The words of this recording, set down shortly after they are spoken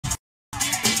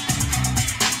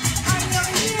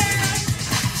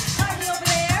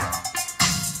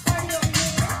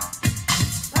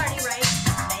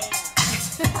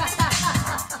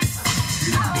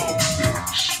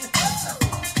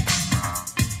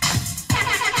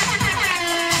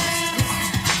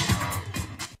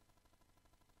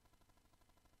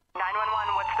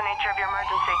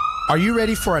Are you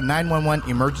ready for a 911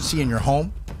 emergency in your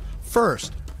home?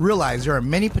 First, realize there are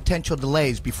many potential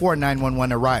delays before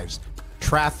 911 arrives.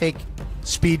 Traffic,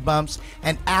 speed bumps,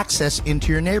 and access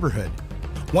into your neighborhood.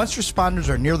 Once responders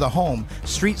are near the home,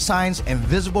 street signs and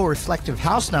visible reflective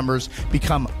house numbers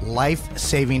become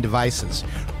life-saving devices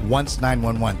once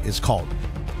 911 is called.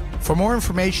 For more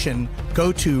information,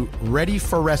 go to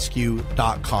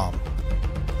readyforrescue.com.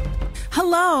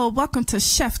 Hello, welcome to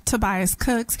Chef Tobias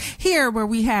Cooks, here where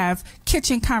we have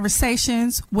kitchen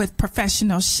conversations with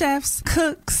professional chefs,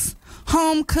 cooks,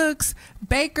 home cooks,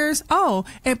 bakers,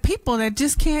 and people that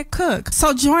just can't cook.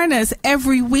 So join us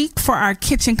every week for our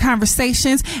kitchen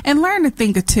conversations and learn a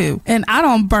thing or two. And I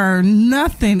don't burn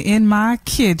nothing in my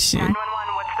kitchen.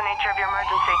 911, what's the nature of your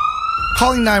emergency?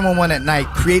 Calling 911 at night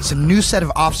creates a new set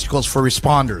of obstacles for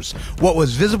responders. What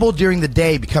was visible during the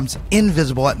day becomes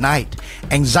invisible at night.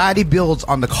 Anxiety builds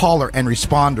on the caller and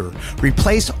responder.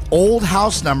 Replace old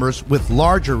house numbers with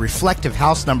larger reflective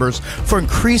house numbers for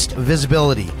increased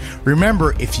visibility.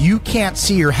 Remember, if you can't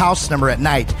see your house number at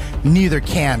night, neither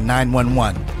can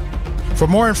 911. For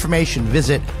more information,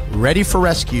 visit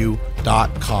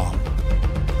readyforrescue.com.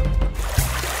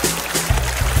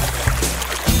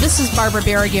 This is Barbara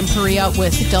Berrigan-Perea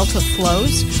with Delta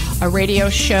Flows, a radio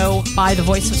show by the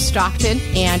Voice of Stockton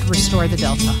and Restore the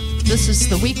Delta. This is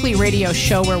the weekly radio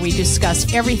show where we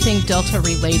discuss everything Delta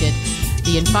related: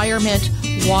 the environment,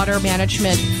 water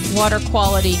management, water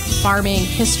quality, farming,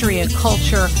 history and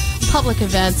culture, public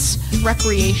events,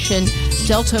 recreation,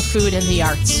 Delta food, and the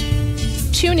arts.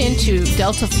 Tune in to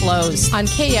Delta Flows on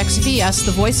KXVS,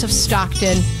 the Voice of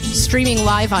Stockton, streaming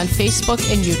live on Facebook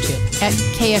and YouTube at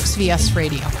KXVS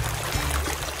Radio.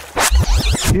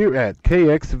 Here at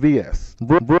KXVS,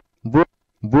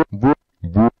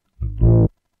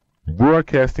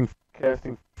 broadcasting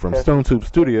from Stone Tube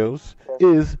Studios,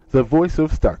 is the Voice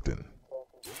of Stockton.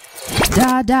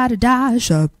 Da da da da,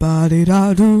 shabba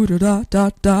da do da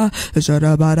da da,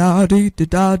 shabba da dee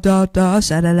da da da,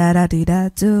 shabba da dee da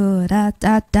do da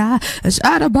da da,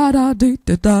 shabba da dee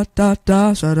da da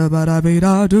da, shabba da be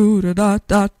da do da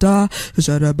da da,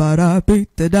 shabba da be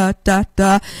da da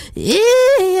da,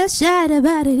 yeah,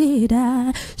 shabba dee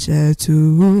da,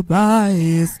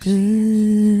 Tobias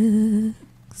Cooks.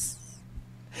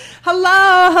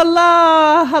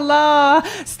 Hello,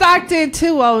 Stockton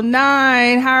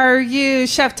 209. How are you?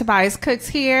 Chef Tobias Cooks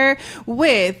here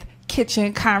with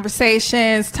Kitchen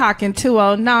Conversations, talking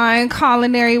 209,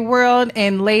 culinary world,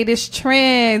 and latest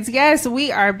trends. Yes,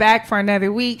 we are back for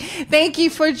another week. Thank you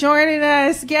for joining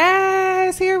us.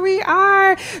 Yes, here we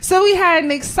are. So we had an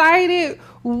excited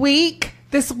week.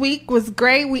 This week was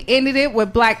great. We ended it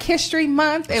with Black History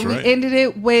Month. That's right. We ended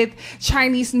it with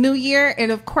Chinese New Year.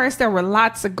 And of course, there were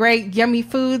lots of great, yummy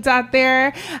foods out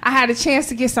there. I had a chance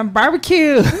to get some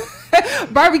barbecue.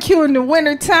 Barbecue in the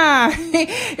wintertime.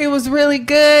 It was really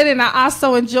good. And I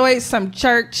also enjoyed some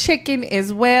jerk chicken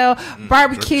as well.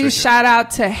 Barbecue, shout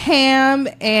out to Ham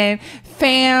and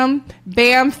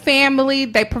Bam family.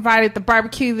 They provided the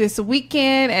barbecue this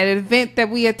weekend at an event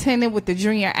that we attended with the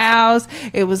Junior Owls.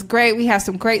 It was great. We had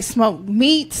some great smoked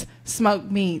meats.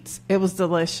 It was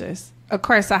delicious. Of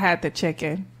course, I had the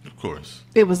chicken. Of course.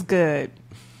 It was good.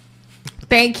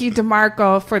 Thank you,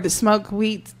 DeMarco, for the smoked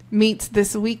meats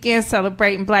this weekend,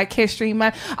 celebrating Black History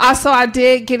Month. Also, I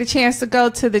did get a chance to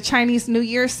go to the Chinese New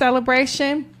Year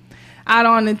celebration out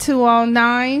on the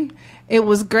 209. It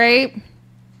was great.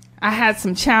 I had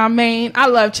some chow mein. I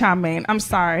love chow mein. I'm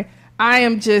sorry. I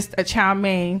am just a chow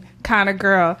mein kind of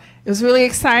girl. It was really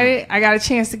excited. I got a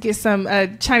chance to get some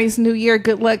Chinese New Year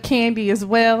good luck candy as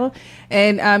well,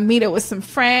 and meet up with some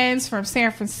friends from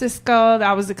San Francisco that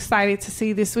I was excited to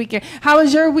see this weekend. How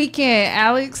was your weekend,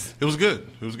 Alex? It was good.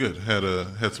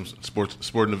 Had some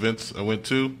sporting events I went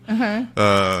to.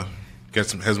 Had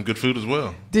some good food as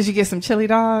well. Did you get some chili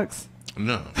dogs?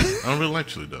 No, I don't really like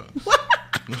chili dogs. What?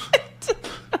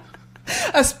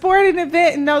 A sporting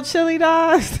event and no chili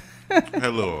dogs? I had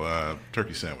a little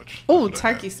turkey sandwich. Oh,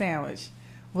 turkey sandwich.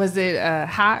 Was it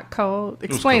hot, cold?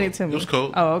 Explain it to me. It was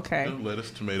cold. Oh, okay.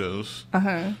 Lettuce, tomatoes.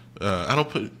 I don't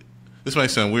put, this might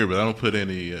sound weird, but I don't put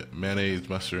any mayonnaise,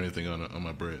 mustard, or anything on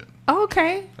my bread. Oh,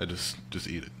 okay. I just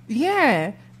eat it.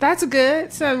 Yeah, that's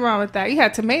good. Something wrong with that. You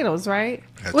had tomatoes, right?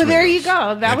 Well, tomatoes. There you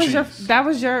go. That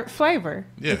was your flavor.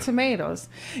 Yeah. The tomatoes.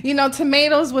 You know,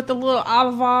 tomatoes with a little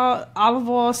olive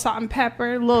oil, salt and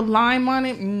pepper, a little lime on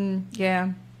it.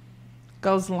 Yeah,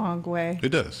 goes a long way. It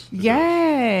does.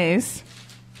 Yes.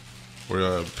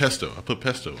 Or pesto. I put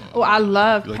pesto on. Oh, I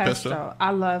love pesto. Like pesto.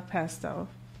 I love pesto.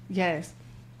 Yes.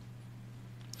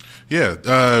 Yeah.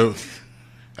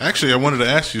 Actually, I wanted to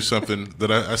ask you something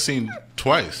that I seen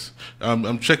twice.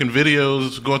 I'm checking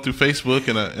videos, going through Facebook,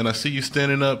 and I see you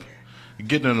standing up,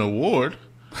 getting an award.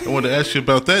 I wanted to ask you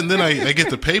about that, and then I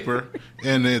get the paper,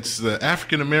 and it's the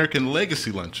African American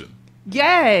Legacy Luncheon.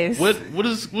 Yes. What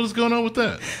is going on with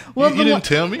that? Well, you didn't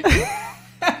tell me.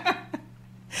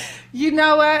 You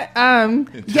know what?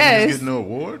 Yes, getting an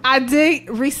award. I did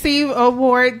receive an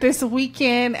award this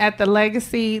weekend at the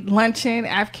Legacy Luncheon,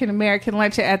 African American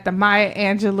Luncheon at the Maya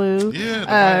Angelou,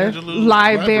 Maya Angelou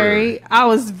Library. I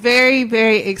was very,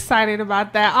 very excited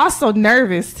about that. Also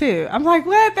nervous too. I'm like,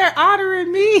 what? They're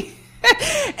honoring me.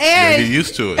 And get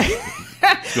used to it.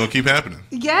 It's gonna keep happening.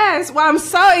 Yes. Well, I'm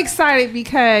so excited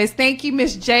because thank you,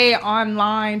 Miss J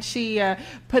online. She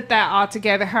put that all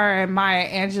together. Her and Maya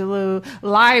Angelou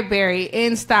Library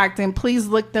in Stockton. Please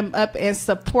look them up and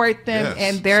support them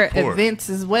and their events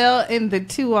as well in the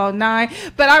 209.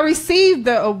 But I received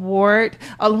the award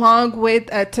along with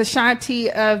Tashanti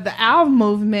of the Owl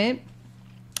Movement,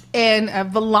 and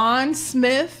Valon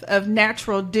Smith of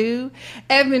Natural Dew,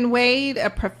 Evan Wade, a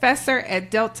professor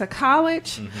at Delta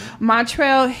College,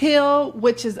 Montrell Hill,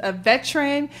 which is a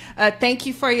veteran. Thank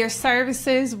you for your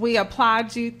services. We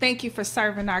applaud you. Thank you for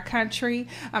serving our country.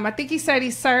 I think he said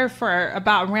he served for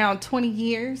about around 20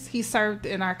 years. He served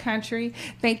in our country.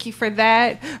 Thank you for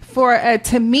that. For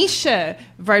Tamisha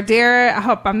Verdera, I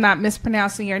hope I'm not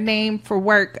mispronouncing your name,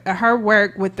 for her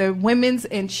work with the Women's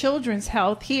and Children's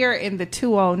Health here in the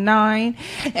 209.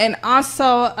 And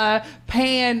also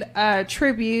paying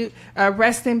tribute,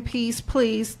 rest in peace,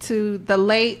 please, to the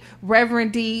late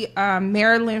Reverend D.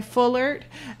 Marilyn Fullard,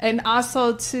 and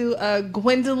also to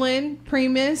Gwendolyn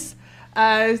Primus.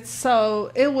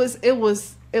 So it was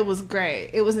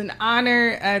great. It was an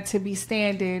honor to be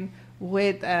standing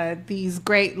with these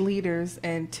great leaders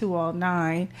in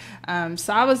 209.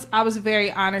 So I was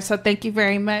very honored. So thank you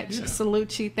very much. Yeah.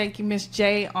 Salute you. Thank you, Miss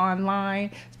J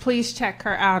online. Please check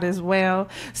her out as well.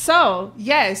 So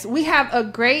yes, we have a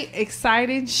great,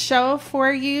 exciting show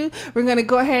for you. We're going to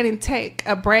go ahead and take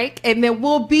a break, and then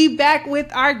we'll be back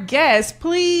with our guests.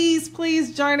 Please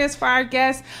join us for our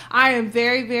guests. I am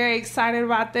very, very excited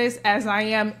about this, as I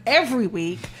am every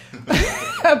week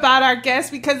about our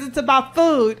guests, because it's about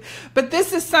food. But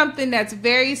this is something that's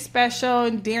very special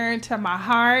and dear to my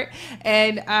heart,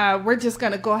 and we're just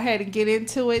going to go ahead and get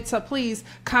into it. So please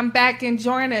come back and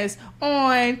join us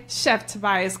on Chef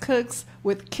Tobias Cooks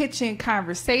with Kitchen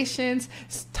Conversations,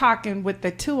 talking with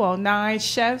the 209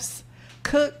 chefs,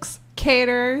 cooks,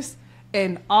 caterers,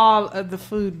 and all of the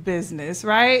food business,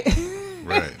 right?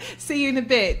 Right. See you in a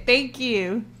bit. Thank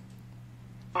you.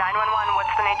 911, what's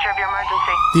the nature of your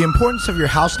emergency? The importance of your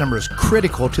house number is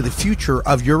critical to the future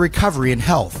of your recovery and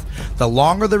health. The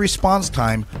longer the response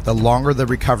time, the longer the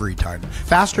recovery time.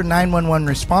 Faster 911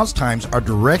 response times are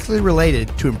directly related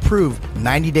to improved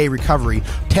 90-day recovery.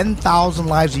 10,000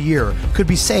 lives a year could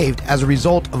be saved as a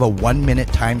result of a 1-minute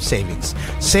time savings.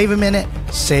 Save a minute,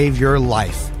 save your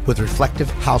life with reflective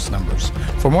house numbers.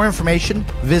 For more information,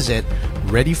 visit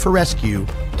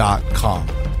readyforrescue.com.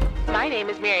 My name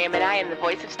is Miriam, and I am the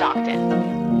voice of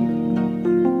Stockton.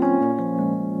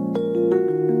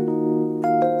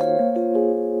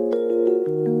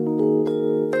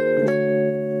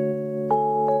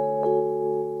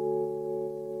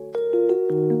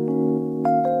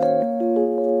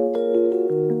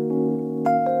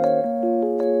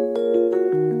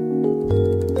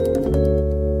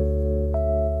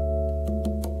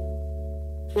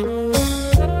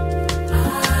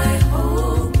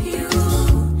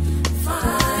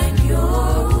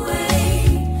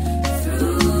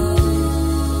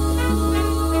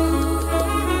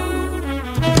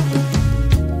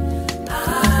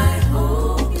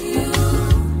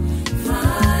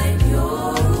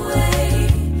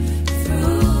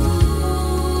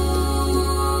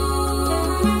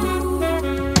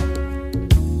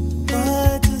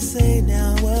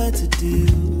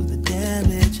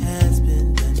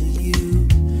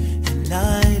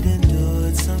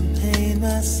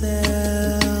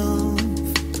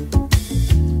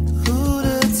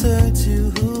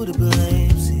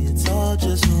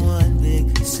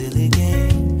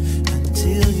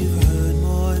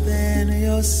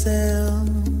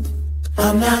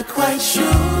 I'm not quite sure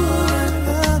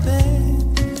of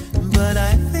it, but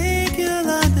I think you'll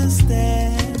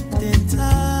understand in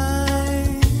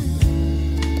time.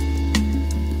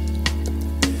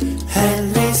 At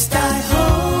least I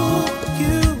hope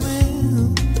you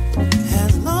will,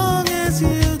 as long as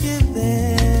you get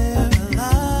there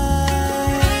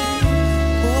alive.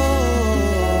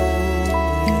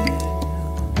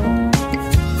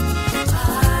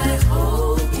 I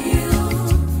hope you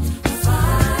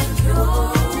find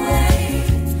your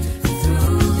way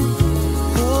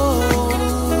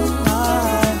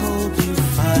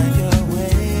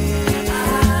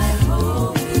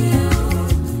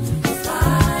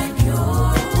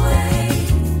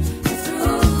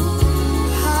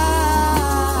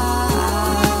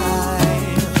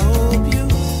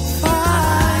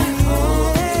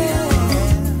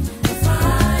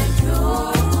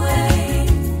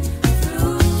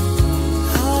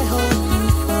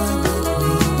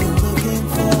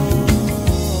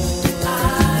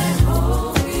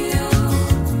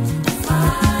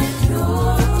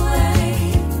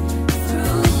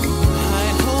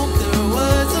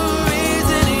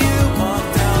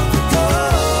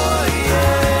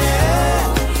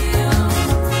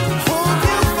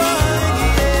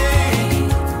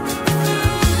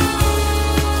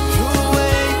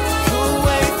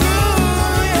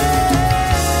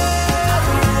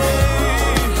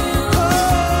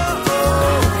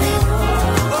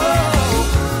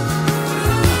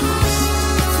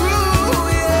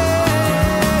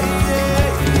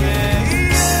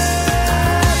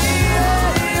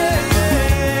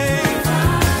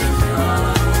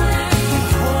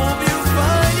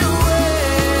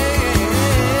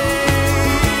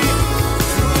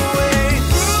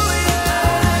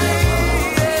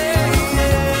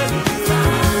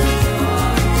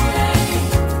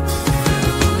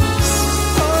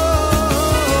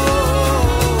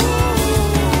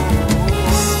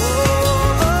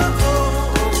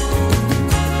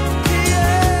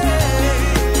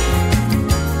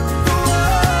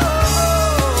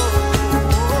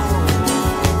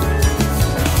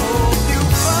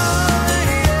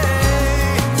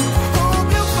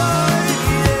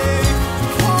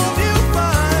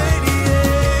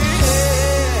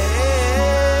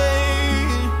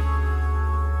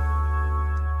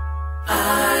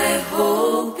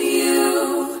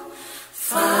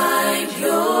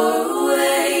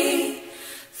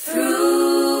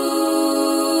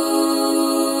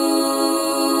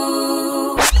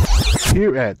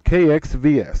here at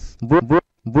KXVS.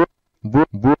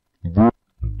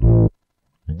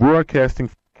 Broadcasting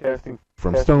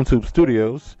from Stone Tube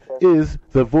Studios is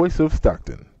the voice of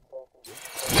Stockton.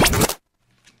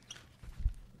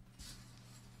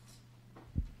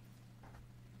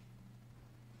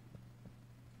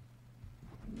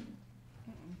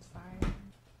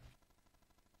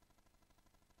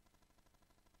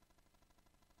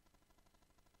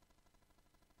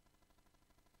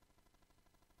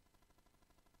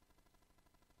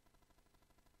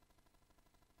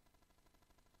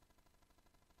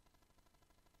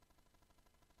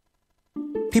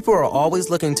 People are always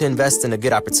looking to invest in a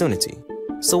good opportunity.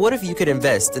 So what if you could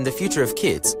invest in the future of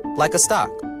kids, like a stock?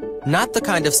 Not the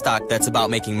kind of stock that's about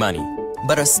making money,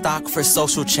 but a stock for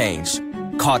social change,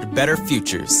 called Better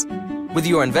Futures. With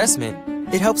your investment,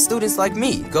 it helps students like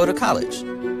me go to college.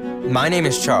 My name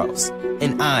is Charles,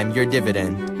 and I'm your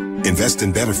dividend. Invest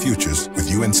in better futures with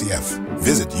UNCF.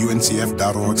 Visit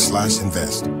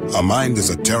uncf.org/invest. A mind is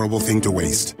a terrible thing to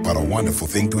waste, but a wonderful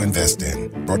thing to invest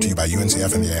in. Brought to you by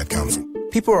UNCF and the Ad Council.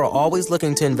 People are always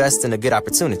looking to invest in a good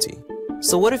opportunity.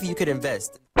 So what if you could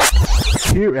invest?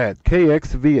 Here at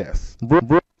KXVS.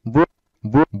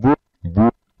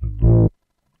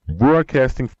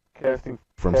 Broadcasting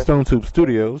from Stone Tube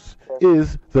Studios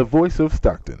is the voice of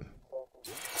Stockton.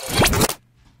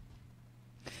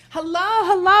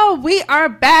 Hello. We are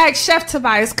back. Chef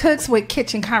Tobias cooks with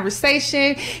Kitchen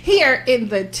Conversation here in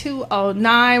the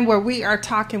 209, where we are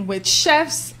talking with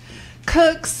chefs,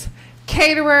 cooks,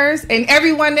 caterers, and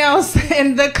everyone else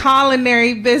in the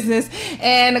culinary business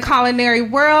and the culinary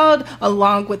world,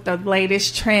 along with the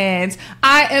latest trends.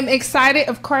 I am excited.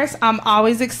 Of course, I'm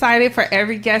always excited for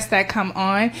every guest that come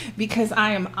on, because I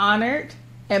am honored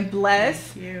and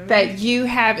blessed that you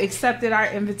have accepted our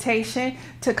invitation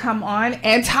to come on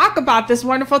and talk about this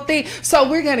wonderful thing. So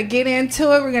we're going to get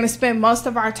into it. We're going to spend most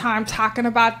of our time talking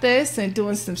about this and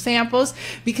doing some samples,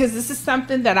 because this is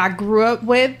something that I grew up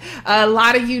with. A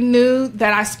lot of you knew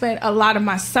that I spent a lot of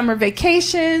my summer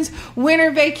vacations,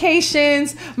 winter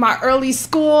vacations, my early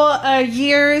school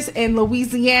years in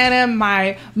Louisiana,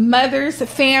 my mother's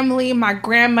family, my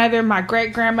grandmother, my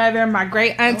great-grandmother, my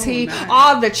great-auntie,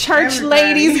 all the church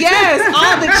ladies. Yes,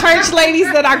 all the church ladies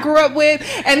that I grew up with.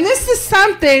 And this is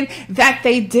something that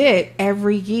they did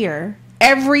every year,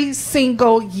 every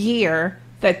single year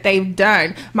that they've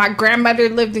done. My grandmother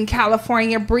lived in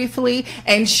California briefly,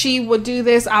 and she would do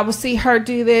this. I would see her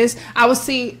do this. I would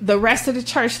see the rest of the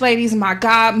church ladies, my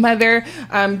godmother,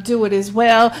 do it as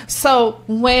well. So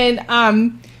when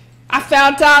I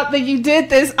found out that you did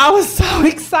this, I was so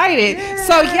excited.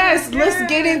 So yes, let's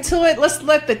get into it. Let's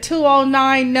let the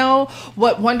 209 know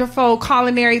what wonderful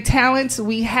culinary talents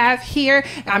we have here.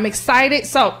 I'm excited.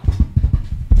 So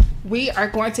we are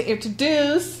going to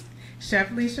introduce Chef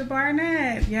Leisha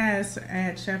Barnett. Yes,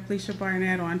 at Chef Leisha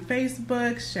Barnett on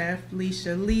Facebook, Chef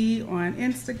Leisha Lee on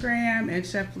Instagram, and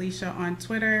Chef Leisha on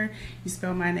Twitter. You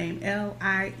spell my name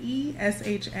Liesha.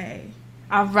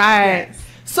 All right. Yes.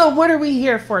 So what are we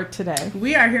here for today?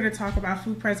 We are here to talk about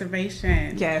food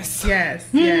preservation. Yes. Yes.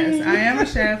 I am a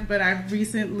chef, but I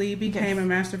recently became a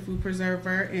master food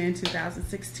preserver in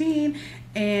 2016.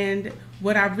 And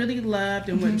what I really loved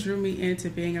and what drew me into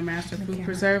being a master food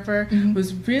preserver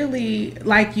was really,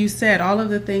 like you said, all of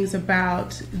the things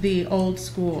about the old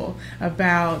school,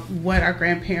 about what our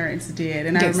grandparents did.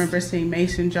 And I remember seeing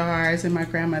mason jars in my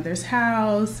grandmother's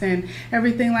house and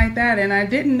everything like that. And I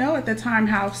didn't know at the time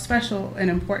how special and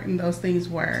important those things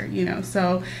were, you know.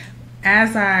 So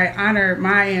as I honor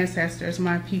my ancestors,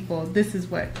 my people, this is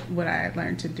what I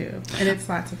learned to do. And it's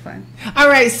lots of fun. All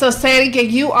right, so say it again.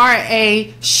 You are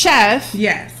a chef.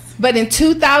 Yes. But in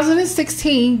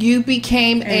 2016, you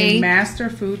became a master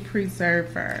food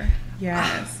preserver.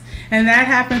 Yes. And that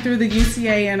happened through the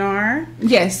UCANR.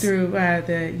 Yes. Through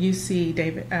the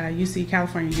UC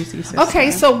California UC system.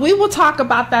 Okay, so we will talk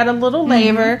about that a little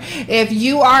later. If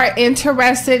you are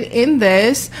interested in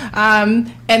this,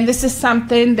 and this is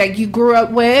something that you grew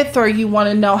up with, or you want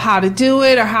to know how to do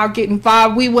it or how to get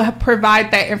involved, we will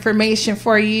provide that information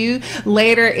for you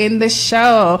later in the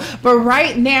show. But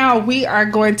right now, we are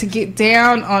going to get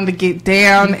down on the get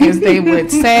down, as they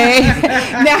would say.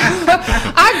 Now,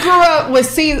 I grew up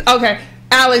with Okay,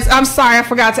 Alex, I'm sorry, I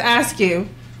forgot to ask you.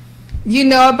 You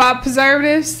know about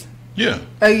preservatives? Yeah.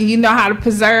 You know how to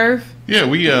preserve? Yeah,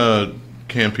 we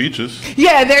Canned peaches.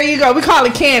 Yeah, there you go. We call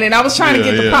it canning. I was trying to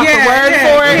get the proper word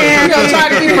for it.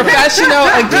 Trying to be professional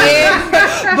again.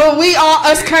 But we all,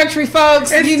 us country folks,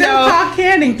 it's still called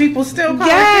canning. People still call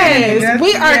it canning. Yes,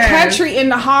 we are country in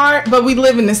the heart, but we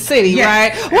live in the city,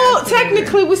 right? Well,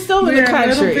 technically, we're still in the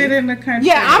country. A little bit in the country.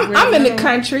 Yeah, I'm in the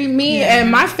country. Me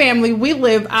and my family, we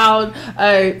live out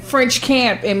French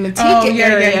Camp in Manteca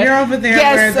area. Yeah, you're over there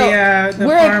where the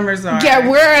farmers are. Yeah,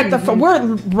 we're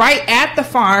right at the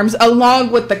farms, along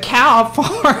with the cow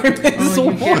farm as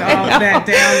well. Get all that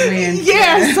downwind.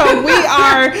 Yeah, so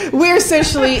we're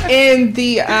essentially in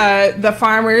the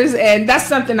farmers, and that's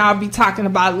something I'll be talking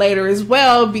about later as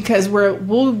well, because we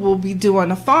will be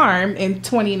doing a farm in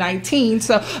 2019.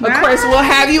 So of course we'll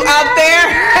have you out there.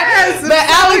 Yes, but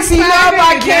Alex, you know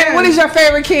about canning. What is your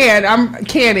favorite can? I'm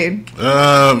canning.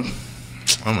 Oh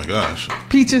my gosh.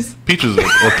 Peaches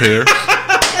or pears.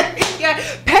 Yeah,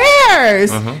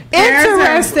 pears.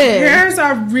 Interesting. Pears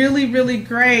are really, really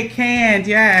great canned.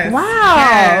 Yes. Wow.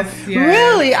 Yes.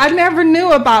 Really? I never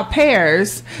knew about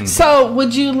pears. So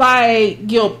would you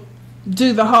you'll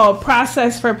do the whole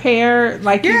process for pear?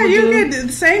 Like you could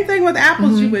the same thing with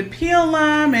apples. You would peel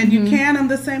them and you can them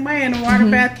the same way in a water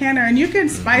bath canner, and you can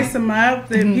spice them up.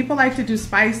 People like to do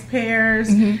spiced pears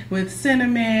with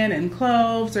cinnamon and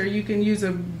cloves, or you can use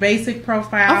a basic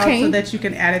profile so that you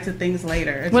can add it to things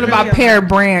later. It's what about pear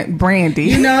brandy?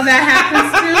 You know that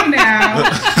happens too now.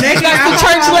 That's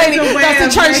the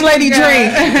church lady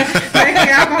drink. Making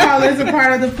alcohol is a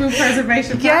part of the food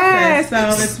preservation process,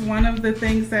 so it's one of the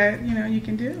things that you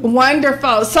can do.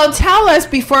 Wonderful. So tell us,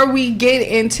 before we get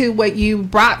into what you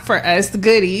brought for us, the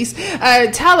goodies,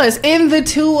 tell us, in the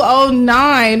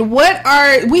 209,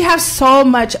 we have so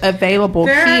much available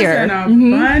here. There's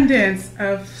an abundance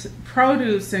of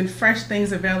produce and fresh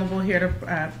things available here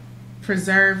to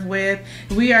preserve with.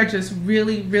 We are just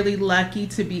really, really lucky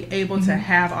to be able to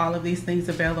have all of these things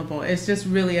available. It's just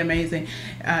really amazing.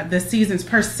 The seasons,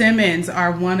 persimmons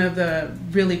are one of the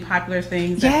really popular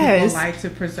things that people like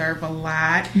to preserve a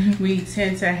lot. We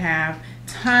tend to have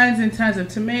tons and tons of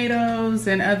tomatoes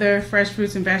and other fresh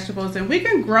fruits and vegetables, and we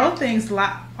can grow things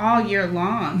all year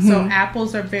long. So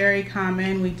apples are very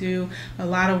common. We do a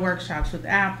lot of workshops with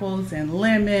apples and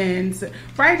lemons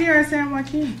right here in San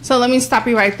Joaquin. So let me stop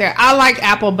you right there. I like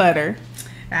apple butter.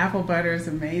 Apple butter is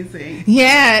amazing.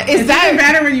 Yeah. It's even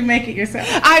better when you make it yourself.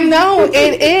 I know,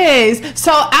 it is.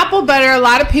 So apple butter, a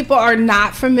lot of people are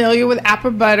not familiar with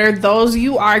apple butter. Those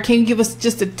you are, can you give us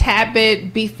just a tad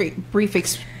bit brief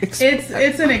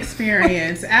It's an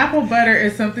experience. Apple butter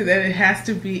is something that it has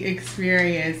to be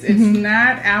experienced. It's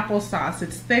not applesauce.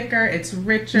 It's thicker, it's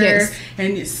richer,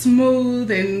 and it's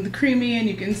smooth and creamy, and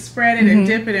you can spread it and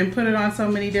dip it and put it on so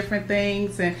many different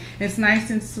things, and it's nice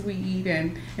and sweet,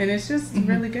 and it's just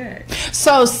really good.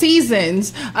 So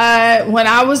seasons, when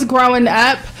I was growing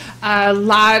up, a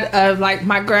lot of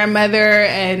my grandmother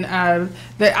and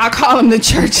I call them the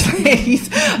church ladies,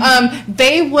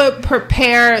 they would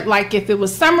prepare, if it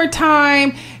was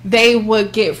summertime, they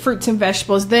would get fruits and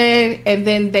vegetables then, and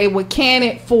then they would can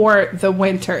it for the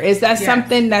winter. Is that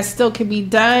something that still can be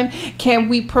done? Can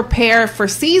we prepare for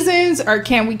seasons, or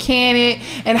can we can it?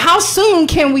 And how soon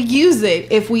can we use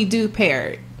it if we do pair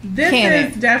it? This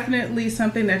is definitely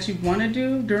something that you want to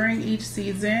do during each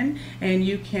season, and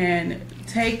you can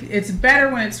it's better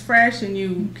when it's fresh, and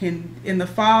you can, in the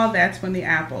fall, that's when the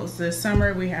apples. The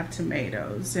summer we have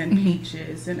tomatoes and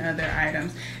peaches and other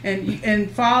items, and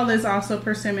fall is also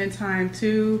persimmon time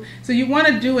too. So you want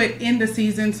to do it in the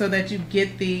season so that you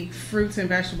get the fruits and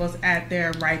vegetables at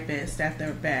their ripest, at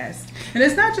their best. And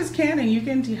it's not just canning; you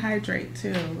can dehydrate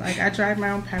too. I dried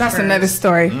my own peppers. That's another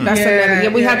story. That's another.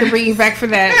 Yeah, we have to bring you back for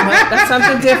that. That's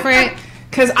something different.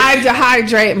 Because I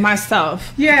dehydrate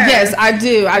myself. Yes, I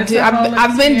do.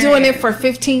 I've been doing it for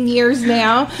 15 years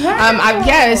now.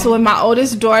 Wow. With my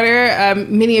oldest daughter,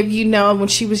 many of you know when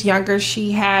she was younger,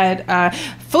 she had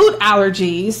food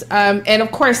allergies. And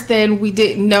of course, then we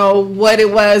didn't know what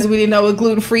it was. We didn't know what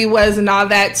gluten-free was and all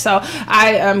that. So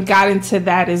I got into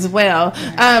that as well.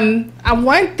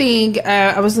 One thing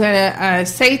I was going to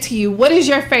say to you, what is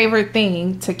your favorite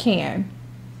thing to can?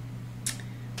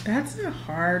 That's a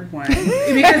hard one,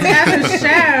 because as a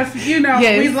chef,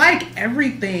 we like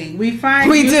everything. We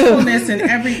find usefulness in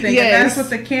everything, and that's what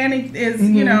the canning is.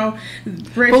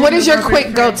 But what is your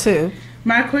quick go-to?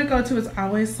 My quick go-to is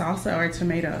always salsa or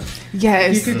tomatoes.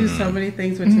 Yes. You can do so many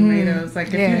things with tomatoes. Like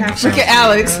if you have look at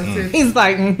Alex. tomatoes, He's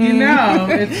like, you know,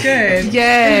 it's good.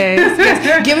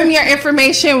 Yes. Give him your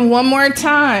information one more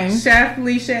time.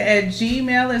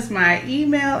 ChefLeisha@gmail is my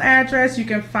email address. You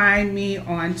can find me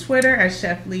on Twitter at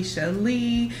Chef Leisha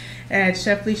Lee, at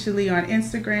Chef Leisha Lee on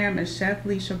Instagram, and Chef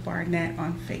Leisha Barnett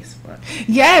on Facebook.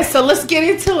 Yes, so let's get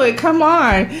into it. Come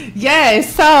on.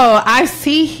 Yes, so I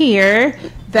see here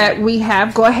that we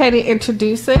have, go ahead and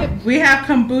introduce it. We have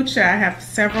kombucha. I have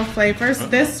several flavors.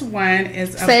 This one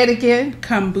is say it again.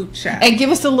 Kombucha. And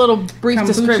give us a little brief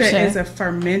description. Kombucha is a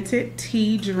fermented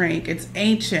tea drink. It's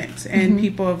ancient, and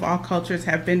people of all cultures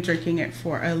have been drinking it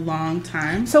for a long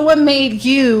time. So what made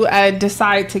you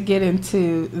decide to get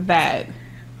into that?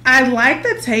 I like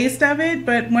the taste of it,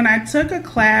 but when I took a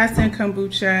class in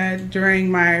kombucha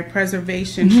during my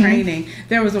preservation training,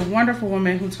 there was a wonderful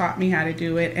woman who taught me how to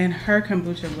do it, and her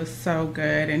kombucha was so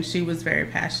good, and she was very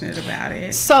passionate about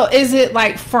it. So is it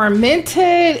like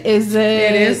fermented? Is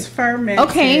it? It is fermented.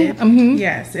 Okay.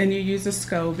 Yes, and you use a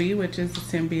SCOBY, which is a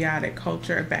symbiotic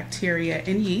culture of bacteria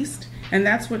and yeast. And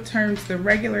that's what turns the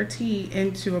regular tea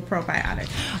into a probiotic.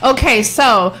 Okay,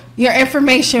 so your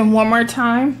information one more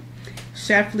time.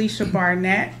 Chef Leisha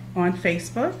Barnett on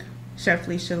Facebook, Chef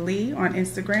Leisha Lee on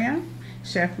Instagram,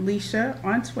 Chef Leisha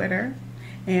on Twitter,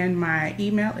 and my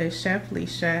email is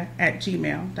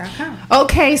chefleisha@gmail.com.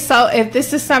 Okay, so if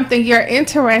this is something you're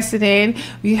interested in,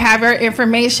 you have her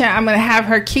information. I'm going to have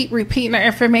her keep repeating her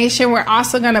information. We're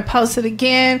also going to post it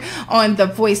again on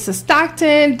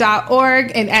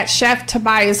thevoiceofstockton.org and at Chef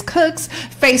Tobias Cooks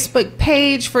Facebook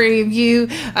page for you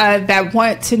that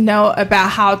want to know about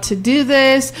how to do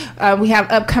this. We have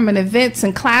upcoming events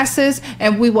and classes,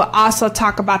 and we will also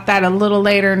talk about that a little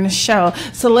later in the show.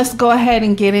 So let's go ahead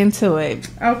and get into it.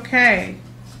 Okay.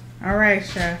 All right,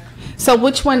 Chef. So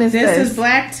which one is this? This is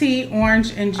black tea,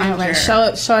 orange, and ginger. All right,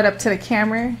 show it up to the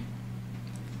camera.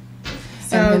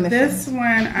 So this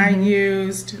one I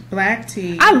used black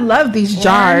tea. I love these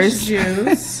jars.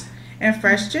 Juice and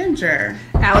fresh ginger.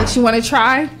 Alex, you want to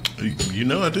try? You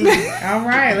know I do. All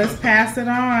right, let's pass it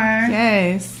on.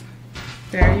 Yes.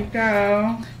 There you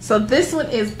go. So this one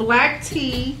is black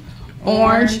tea,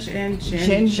 orange and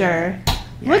ginger.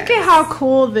 Yes. Look at how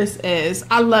cool this is.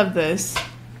 I love this.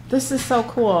 This is so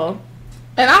cool.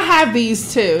 And I have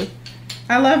these too.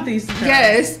 I love these too.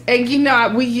 Yes. And you know,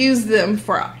 we use them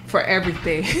for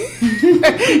everything.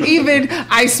 Even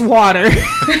ice water.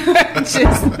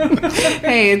 Just,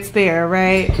 hey, it's there,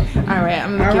 right? All right.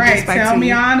 I'm going to give this back to you. Tell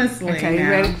me honestly. Okay, now. You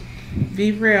ready?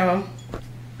 Be real.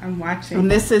 I'm watching. And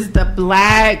this is the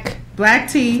black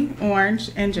tea,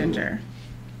 orange, and ginger.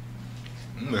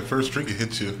 That first drink, it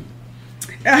hits you.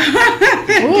 It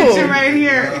gets you right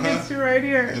here. It gets you right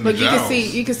here. Look,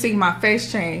 you can see my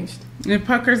face changed. It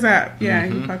puckers up. Yeah,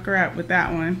 you pucker up with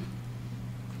that one.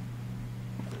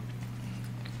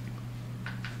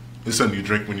 It's something you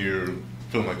drink when you're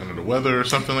feeling like under the weather or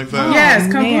something like that?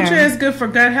 Yes, kombucha is good for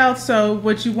gut health. So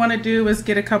what you want to do is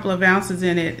get a couple of ounces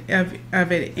in it of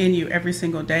it in you every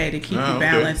single day to keep you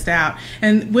balanced out.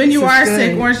 And when you are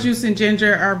sick, orange juice and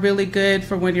ginger are really good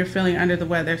for when you're feeling under the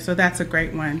weather. So that's a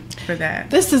great one for that.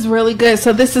 This is really good.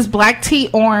 So this is black tea,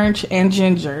 orange, and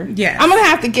ginger. Yes. I'm gonna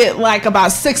have to get like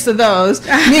about 6 of those.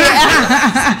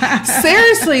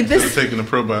 Seriously, this is taking the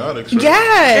probiotics. Right?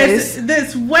 Yes,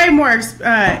 it's way more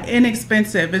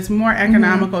inexpensive. It's more economical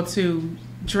to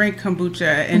drink kombucha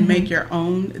and make your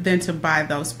own than to buy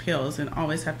those pills and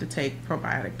always have to take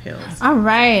probiotic pills. All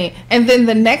right. And then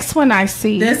the next one I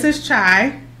see. This is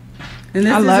chai. And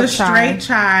this is a straight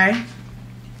chai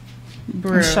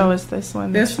brew. And show us this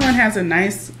one. This one has a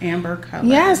nice amber color.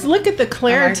 Yes, look at the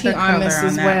clarity on this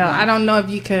as well. I don't know if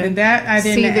you can and that I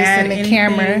didn't see this add in the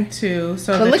camera too.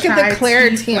 So but look at the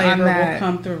clarity on that. Will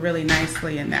come through really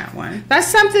nicely in that one. That's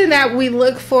something that we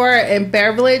look for in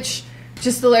beverage.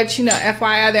 Just to let you know,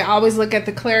 FYI, they always look at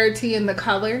the clarity and the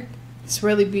color. It's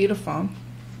really beautiful.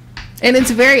 And it's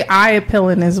very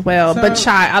eye-appealing as well. But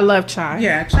chai, I love chai.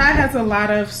 Yeah, chai has a lot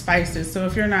of spices. So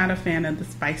if you're not a fan of the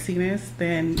spiciness,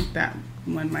 then that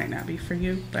one might not be for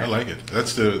you. But I like it.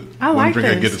 That's the one drink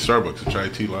I get at Starbucks, a chai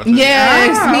tea latte.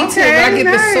 Yes, me too. But I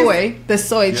get the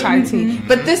soy chai tea.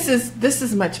 But this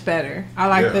is much better. I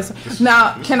like this one.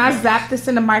 Now, can I zap this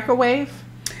in the microwave?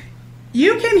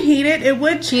 You can heat it. It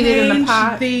would change in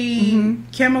the, the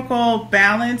chemical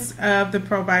balance of the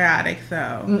probiotic,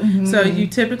 though. So you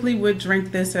typically would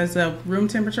drink this as a room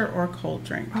temperature or cold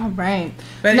drink. All right.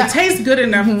 But it tastes good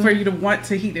enough for you to want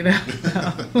to heat it up,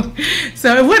 though.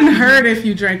 So it wouldn't hurt if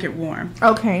you drank it warm.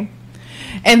 Okay.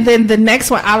 And then the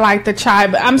next one, I like the chai,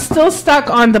 but I'm still stuck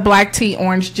on the black tea,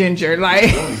 orange, ginger.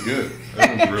 Like, good.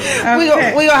 We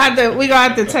gonna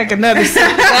have to take another sip.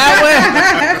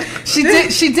 That one, she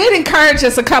did encourage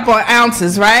us a couple of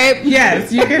ounces, right?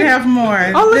 Yes, you can have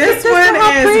more. Oh, look this at one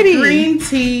how is pretty. green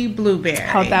tea blueberry.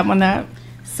 Hold that one up.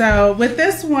 So with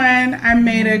this one, I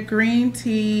made a green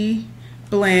tea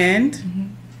blend,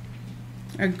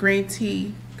 a green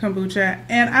tea kombucha,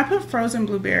 and I put frozen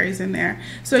blueberries in there.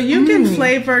 So you can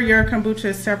flavor your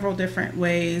kombucha several different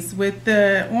ways. With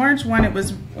the orange one, it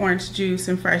was orange juice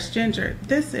and fresh ginger.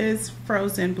 This is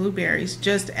frozen blueberries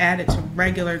just added to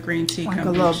regular green tea kombucha. A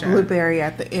little blueberry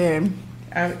at the end.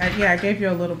 I gave you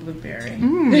a little blueberry.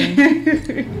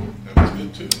 That was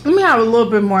good too. Let me have a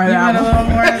little bit more of that one. A little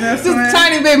more of this Just one? a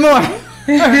tiny bit more.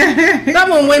 That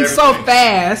one went so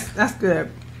fast. That's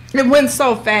good. It went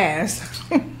so fast.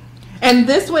 And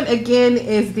this one again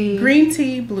is the green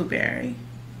tea blueberry.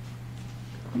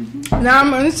 Now I'm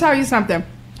going to tell you something.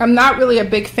 I'm not really a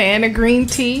big fan of green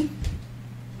tea,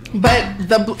 but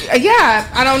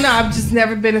I don't know. I've just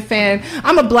never been a fan.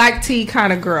 I'm a black tea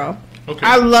kind of girl. Okay.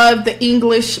 I love the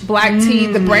English black tea,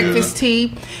 the breakfast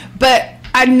tea, but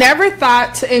I never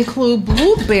thought to include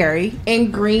blueberry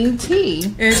in green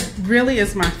tea. It really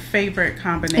is my favorite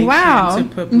combination to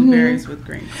put blueberries with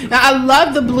green tea. Now, I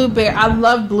love the blueberry. I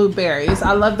love blueberries.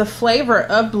 I love the flavor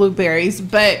of blueberries,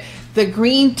 but the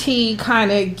green tea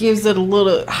kind of gives it a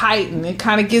little heightened. It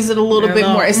kind of gives it a little bit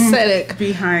more aesthetic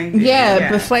behind it.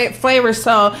 Yeah, the flavor.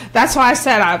 So that's why I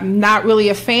said I'm not really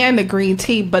a fan of green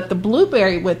tea, but the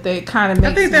blueberry with it kind of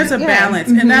makes. I think there's a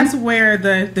balance, and that's where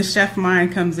the chef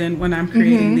mind comes in when I'm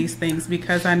creating these things,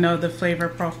 because I know the flavor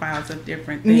profiles of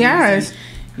different things. Yes,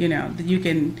 and, you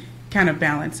can kind of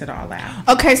balance it all out.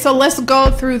 Okay, so let's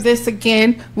go through this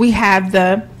again. We have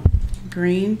the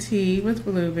green tea with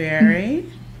blueberry.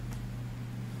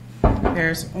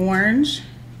 There's orange,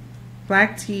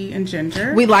 black tea, and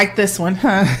ginger. We like this one,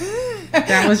 huh?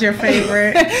 That was your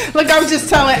favorite. Look, I'm just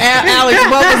telling Alex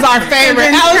what was our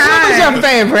favorite. Alex, what was your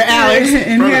favorite, Alex?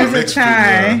 And here's a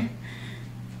tie.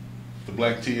 The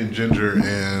black tea and ginger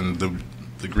and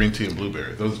the green tea and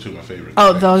blueberry. Those are two of my favorites.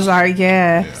 Oh, those are,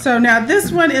 yeah. So now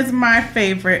this one is my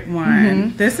favorite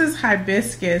one. This is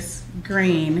hibiscus,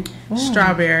 green,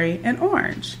 strawberry, and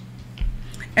orange.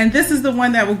 And this is the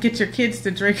one that will get your kids to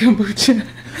drink kombucha.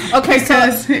 Okay,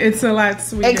 because it's a lot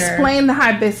sweeter. Explain the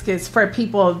hibiscus for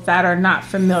people that are not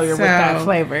familiar with that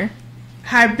flavor.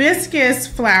 Hibiscus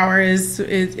flower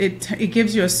it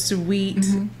gives you a sweet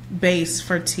base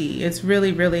for tea. It's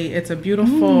really, it's a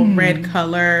beautiful red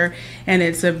color, and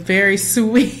it's a very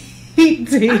sweet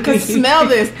tea. I can smell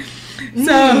this.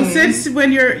 So since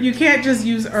when you can't just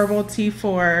use herbal tea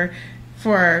for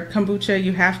kombucha,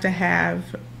 you have to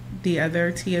have the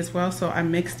other tea as well. So I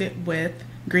mixed it with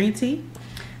green tea,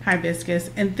 hibiscus,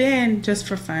 and then just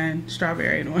for fun,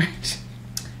 strawberry and orange.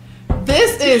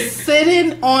 This is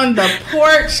sitting on the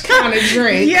porch kind of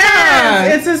drink.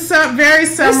 Yes, it's a very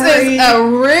summery. This is a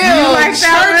real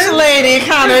church lady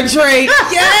kind of drink.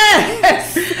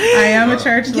 Yes, I am a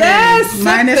church lady. Yes,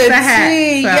 minus the hat.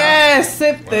 Tea. So. Yes,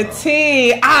 sip the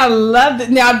tea. I love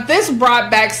it. Now this brought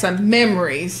back some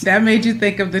memories. That made you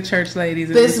think of the church ladies.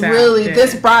 This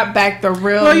brought back the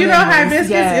real. Well, memories.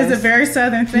 Hibiscus is a very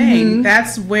southern thing.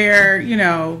 That's where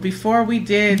before we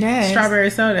did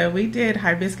strawberry soda, we did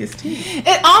hibiscus tea.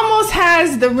 It almost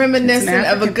has the reminiscent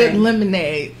of a good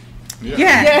lemonade.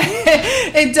 Yeah,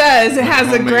 it does. It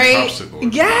has a great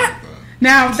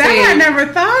Now that I never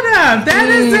thought of. That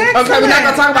is excellent. Okay, we're not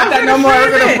gonna talk about that no more.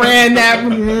 We're gonna brand that.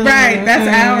 Right, that's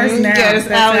ours now. Yes,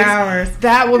 that's ours.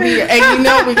 That will be. And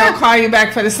we're gonna call you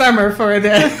back for the summer for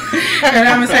that. And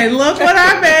I'm gonna say, look what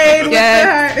I made.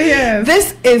 Yes.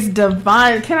 This is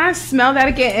divine. Can I smell that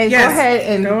again? And go ahead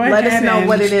and let us know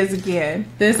what it is again.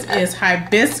 This is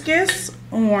hibiscus,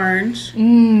 orange,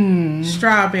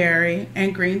 strawberry,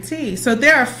 and green tea. So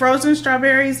there are frozen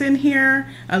strawberries in here,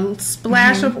 a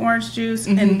splash of orange juice,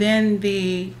 and then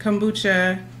the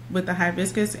kombucha with the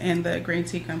hibiscus and the green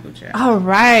tea kombucha. All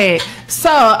right. So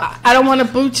I don't want to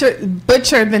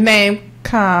butcher the name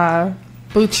kombucha.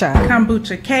 Kombucha,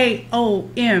 Kombucha.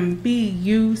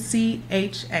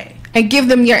 And give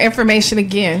them your information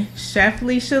again. Chef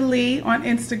Leisha Lee on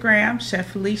Instagram,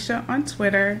 Chef Leisha on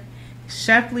Twitter,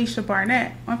 Chef Leisha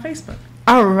Barnett on Facebook.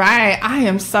 All right. I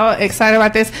am so excited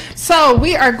about this. So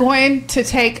we are going to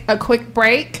take a quick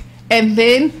break, and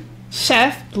then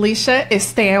Chef Leisha is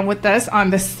staying with us on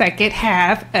the second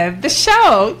half of the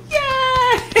show. Yay!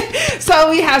 So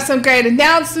we have some great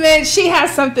announcements. She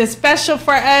has something special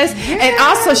for us. And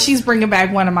also she's bringing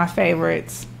back one of my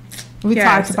favorites. We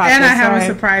talked about and this. I have a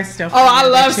surprise still. I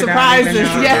love surprises.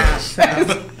 Yes.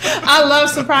 I love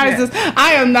surprises.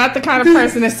 I am not the kind of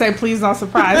person that say, please don't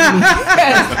surprise me.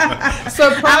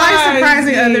 Surprise I like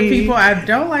surprising me. other people. I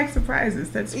don't like surprises.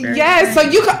 That's very Yes, so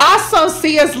you can also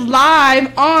see us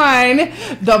live on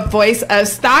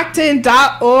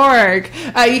thevoiceofstockton.org.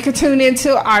 You can tune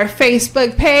into our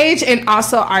Facebook page and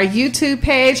also our YouTube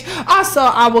page. Also,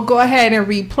 I will go ahead and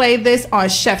replay this on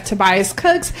Chef Tobias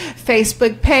Cooks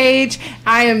Facebook page.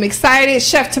 I am excited.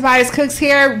 Chef Tobias Cooks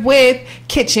here with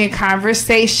Kitchen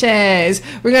Conversations.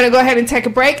 We're going to go ahead and take a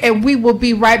break, and we will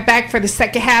be right back for the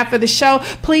second half of the show.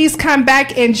 Please come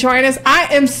back and join us.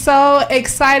 I am so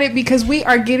excited because we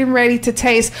are getting ready to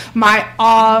taste my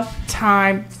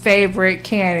all-time favorite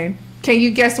cannon. Can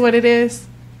you guess what it is?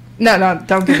 No,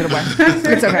 don't give it away.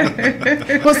 It's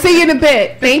okay. We'll see you in a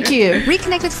bit. Thank you.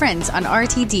 Reconnect with friends on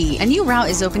RTD. A new route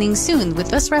is opening soon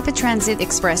with Bus Rapid Transit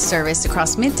Express service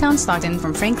across Midtown Stockton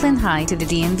from Franklin High to the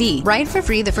DMV. Ride for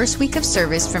free the first week of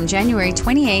service from January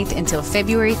 28th until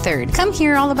February 3rd. Come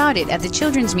hear all about it at the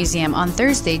Children's Museum on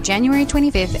Thursday, January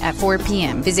 25th at 4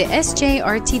 p.m. Visit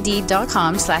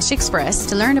sjrtd.com/express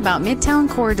to learn about Midtown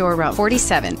Corridor Route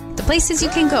 47. The places you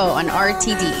can go on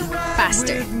RTD.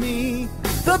 Faster.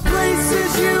 The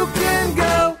places you can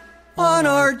go on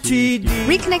RTD.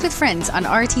 Reconnect with friends on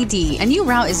RTD. A new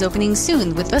route is opening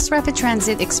soon with Bus Rapid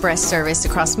Transit Express service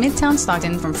across Midtown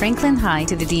Stockton from Franklin High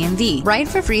to the DMV. Ride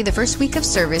for free the first week of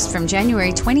service from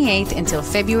January 28th until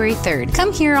February 3rd.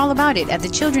 Come hear all about it at the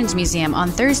Children's Museum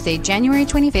on Thursday, January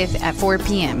 25th at 4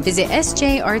 p.m. Visit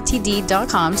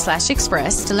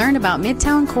sjrtd.com/express to learn about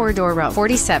Midtown Corridor Route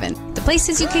 47. The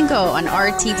places you can go on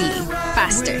RTD.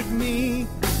 Faster.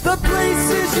 The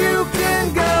places you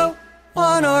can go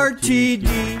on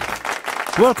RTD.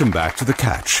 Welcome back to The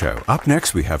Cat Show. Up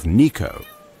next we have Nico.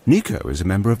 Nico is a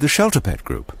member of the Shelter Pet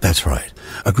Group. That's right.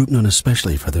 A group known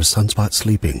especially for their sunspot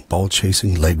sleeping, ball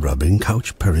chasing, leg rubbing,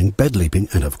 couch purring, bed leaping,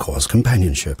 and of course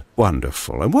companionship.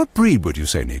 Wonderful. And what breed would you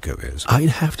say Nico is? I'd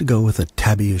have to go with a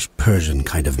tabbyish Persian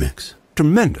kind of mix.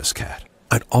 Tremendous cat.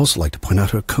 I'd also like to point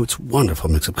out her coat's wonderful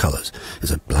mix of colors.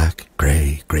 Is it black,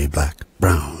 gray, gray-black,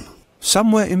 brown?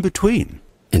 Somewhere in between.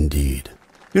 Indeed.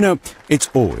 You know, it's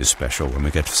always special when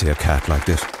we get to see a cat like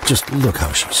this. Just look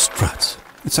how she struts.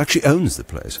 It's like she owns the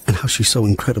place. And how she's so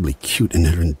incredibly cute in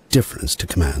her indifference to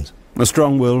commands. A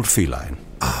strong-willed feline.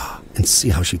 Ah, and see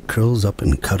how she curls up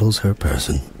and cuddles her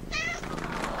person.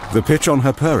 The pitch on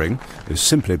her purring is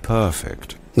simply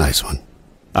perfect. Nice one.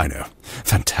 I know.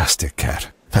 Fantastic cat.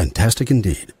 Fantastic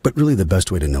indeed. But really the best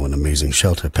way to know an amazing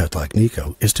shelter pet like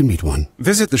Nico is to meet one.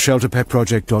 Visit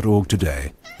theshelterpetproject.org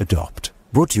today. Adopt.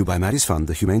 Brought to you by Maddie's Fund,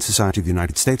 the Humane Society of the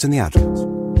United States, and the Adults.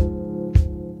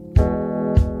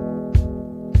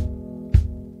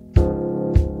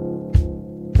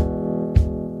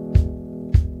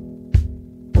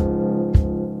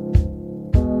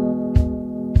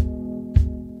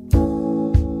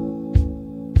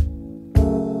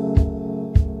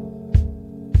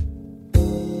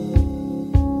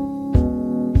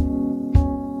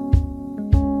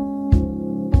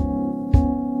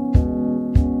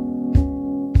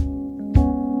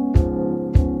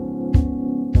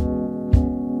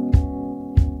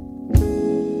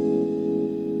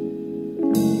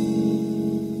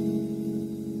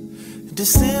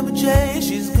 December J,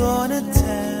 she's gonna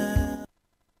town.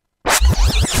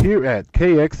 Here at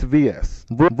KXVS,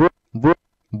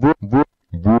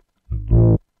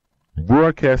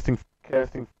 broadcasting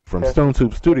from Stone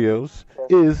Tube Studios,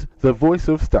 is the voice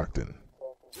of Stockton.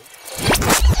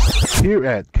 Here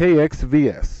at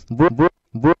KXVS,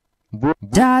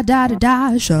 Da da da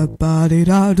da, shabba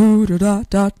da do da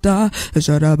da da,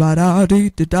 shabba da dee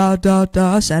da da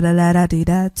da, shabba da dee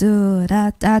da do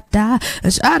da da da,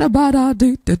 shabba da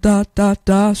dee da da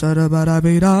da, shabba da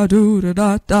be da do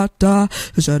da da da,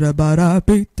 shabba da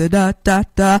be da da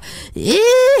da,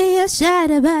 yeah,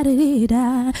 shabba dee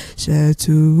da,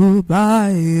 to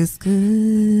buy is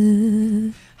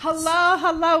good.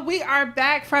 Hello. We are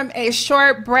back from a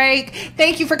short break.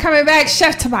 Thank you for coming back.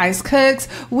 Chef Tobias Cooks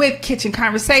with Kitchen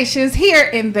Conversations here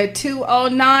in the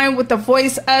 209 with the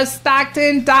voice of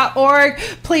Stockton.org.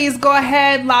 Please go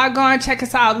ahead, log on, check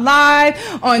us out live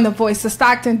on the voice of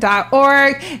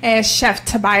Stockton.org and Chef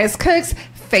Tobias Cooks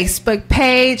Facebook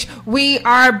page. We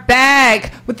are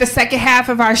back with the second half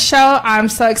of our show. I'm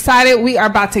so excited. We are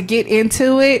about to get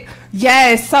into it.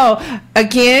 Yes. So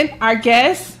again, our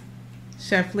guest,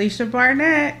 Chef Leisha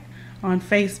Barnett on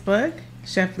Facebook,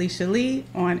 Chef Leisha Lee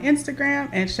on Instagram,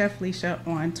 and Chef Leisha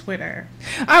on Twitter.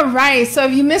 All right, so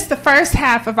if you missed the first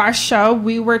half of our show,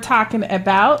 we were talking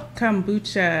about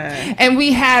kombucha. And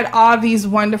we had all these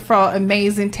wonderful,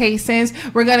 amazing tastings.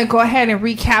 We're going to go ahead and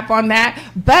recap on that,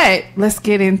 but let's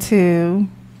get into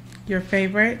Your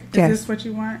favorite? Yes. Is this what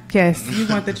you want? Yes. You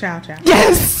want the chow chow.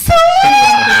 Yes. She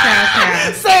wants the chow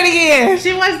chow. Say it again.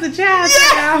 She wants the chow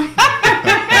chow.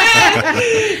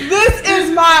 This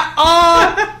is my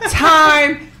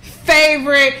all-time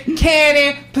favorite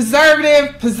candy,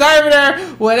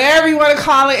 preservative, whatever you want to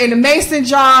call it, in the mason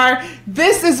jar.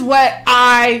 This is what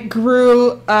I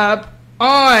grew up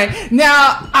on.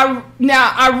 Now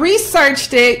I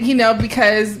researched it,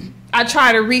 because I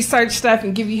try to research stuff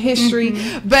and give you history,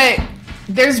 but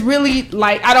there's really,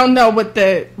 I don't know what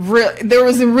there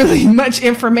wasn't really much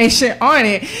information on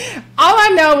it. All I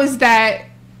know is that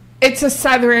it's a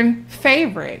Southern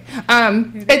favorite.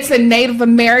 It's a Native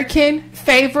American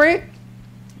favorite.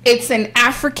 It's an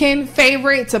African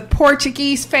favorite. It's a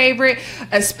Portuguese favorite,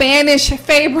 a Spanish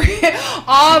favorite.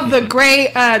 All the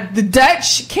great, the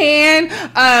Dutch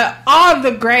all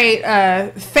the great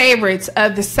favorites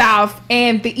of the South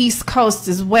and the East Coast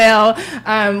as well.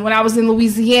 When I was in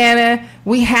Louisiana,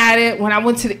 we had it. When I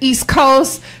went to the East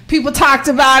Coast, people talked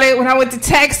about it. When I went to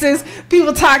Texas,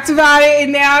 people talked about it.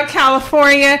 And now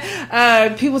California,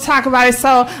 people talk about it.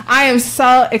 So I am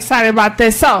so excited about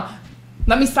this. So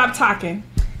let me stop talking.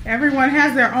 Everyone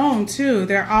has their own too.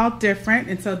 They're all different.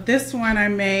 And so this one I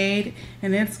made,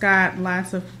 and it's got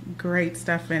lots of great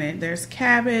stuff in it. There's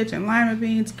cabbage and lima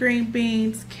beans, green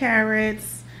beans,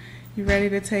 carrots. You ready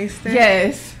to taste it?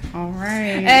 Yes. All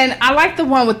right. And I like the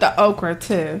one with the okra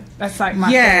too. That's like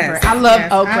my favorite. I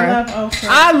love okra.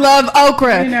 I love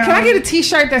okra. Can I get a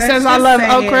t-shirt that says I love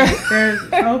okra?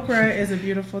 Okra is a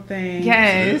beautiful thing.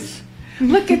 Yes.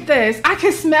 Look at this. I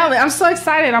can smell it. I'm so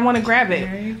excited. I want to grab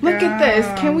it. Look at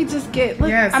this. Can we just get, look,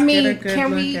 yes, can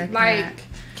we, that.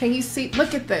 Can you see,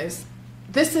 look at this.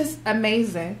 This is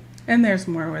amazing. And there's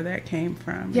more where that came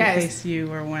from, yes, in case you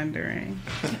were wondering.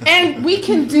 And we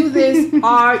can do this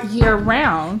all year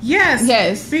round. Yes.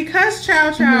 Yes. Because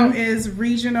chow chow is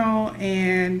regional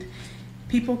and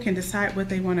people can decide what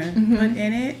they want to put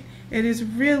in it. It is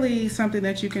really something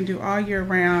that you can do all year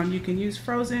round. You can use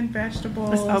frozen vegetables.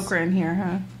 There's okra in here,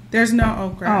 huh? There's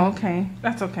no okra. Oh, okay.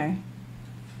 That's okay.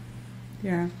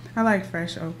 Yeah. I like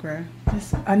fresh okra.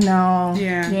 I know.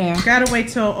 Yeah. Gotta wait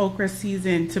till okra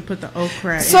season to put the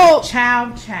okra in. Chow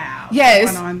chow.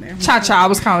 Yes. Chow chow. I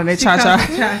was calling it chow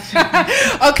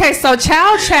chow. Okay, so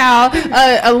chow chow,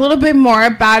 a little bit more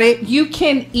about it. You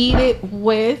can eat it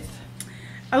with,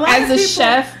 as a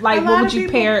chef, what would you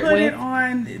pair it with? Put it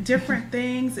on different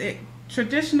things.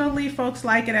 Traditionally, folks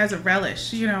like it as a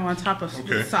relish, on top of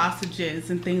sausages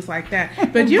and things like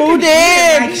that. But you can eat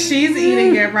it like she's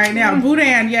eating it right now.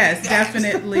 Boudin, yes,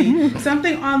 definitely.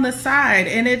 Something on the side,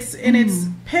 and it's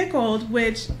pickled,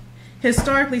 which,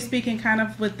 historically speaking, kind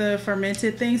of with the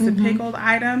fermented things, the pickled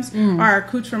items are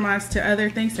accoutrements to other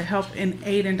things to help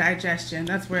aid in digestion.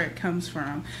 That's where it comes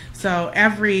from. So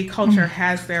every culture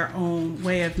has their own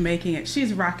way of making it.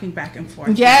 She's rocking back and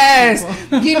forth. Yes.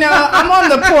 I'm on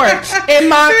the porch. In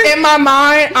my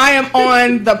mind, I am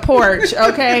on the porch,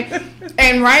 okay?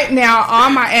 And right now, all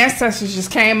my ancestors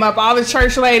just came up. All the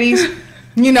church ladies,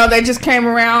 they just came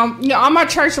around. All my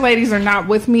church ladies are not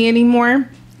with me anymore.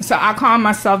 So I call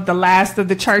myself the last of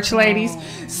the church ladies. Oh.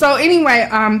 So anyway,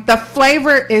 the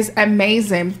flavor is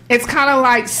amazing. It's kind of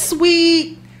like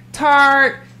sweet,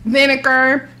 tart,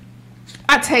 vinegar.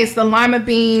 I taste the lima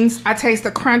beans. I taste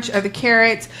the crunch of the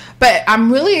carrots. But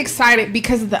I'm really excited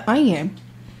because of the onion.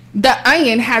 The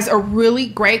onion has a really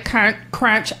great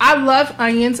crunch. I love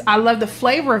onions. I love the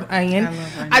flavor of onion.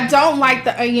 I don't like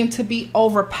the onion to be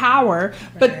overpowered.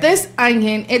 But this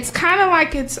onion, it's kind of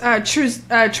like it's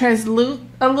translucent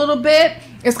a little bit.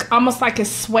 It's almost like it's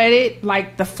sweated.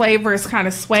 Like the flavor is kind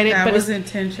of sweated. That but was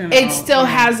intentional. It still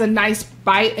has a nice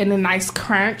bite and a nice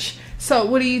crunch. So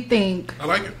what do you think? I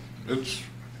like it. It's...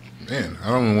 Man, I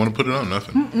don't even want to put it on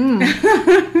nothing.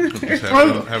 Just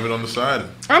have it on the side.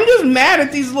 I'm just mad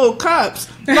at these little cups.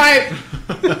 Like,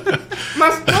 my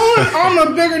spoon is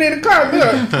almost bigger than the cup.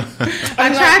 Look.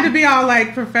 I tried to be all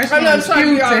professional and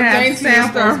cute to have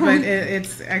samples,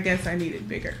 but I guess I needed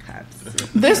bigger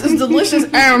cups. This is delicious.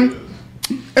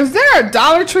 Is there a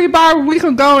Dollar Tree bar where we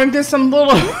can go and get some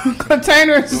little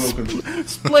containers,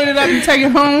 split it up and take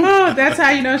it home? Oh, that's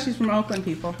how you know she's from Oakland,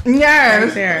 people. Yes.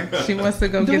 Right there. She wants to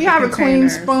go Do get we the have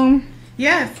containers. a clean spoon?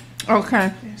 Yes.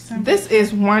 Okay. This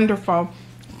is wonderful.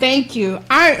 Thank you.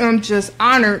 I am just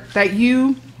honored that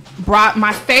you brought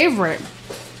my favorite.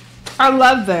 I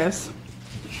love this.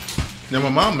 Now, my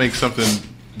mom makes something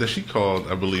that she called,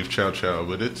 I believe, chow chow,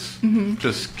 but it's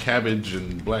just cabbage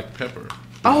and black pepper.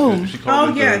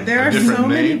 Yeah. There are so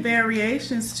many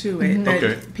variations to it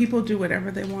that people do whatever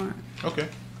they want. Okay.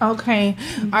 All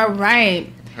right.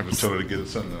 I have to tell her to get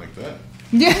something like that.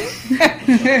 Yeah.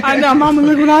 I know, Mama,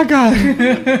 look what I got.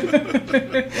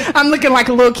 I'm looking like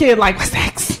a little kid, like, what's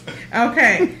next?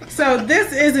 Okay, so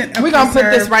this isn't a We're going to put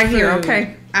this preserved right here, food.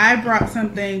 okay? I brought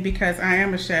something because I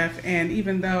am a chef, and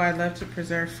even though I love to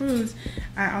preserve foods,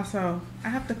 I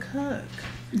have to cook.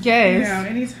 Yes. You know,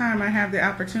 anytime I have the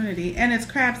opportunity, and it's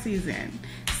crab season.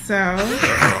 So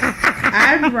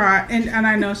I brought, and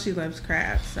I know she loves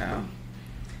crab, so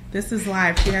this is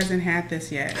live. She hasn't had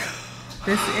this yet.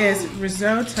 This is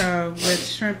risotto with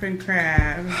shrimp and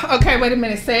crab. Okay, wait a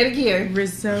minute. Say it again.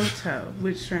 Risotto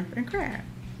with shrimp and crab.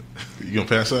 You gonna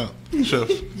pass out, Chef?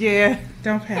 Yeah.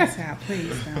 Don't pass out,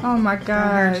 please. Don't. Oh my God.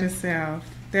 Don't hurt yourself.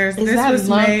 Is that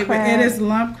lump crab? It is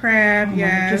lump crab.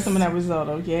 Yes. Get some of that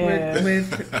risotto. Yeah.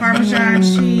 With Parmesan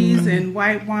cheese and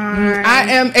white wine. I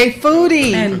am a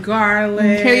foodie. And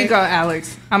garlic. Here you go,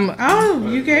 Alex.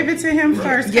 You gave it to him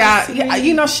first. Yeah.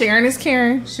 You know, sharing is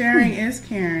caring. Sharing is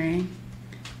caring.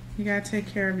 You gotta take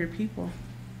care of your people.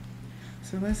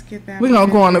 So let's get that. We're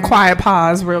gonna go on a quiet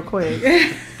pause real quick.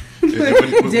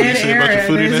 Dead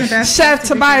air. Chef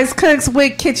Tobias cooks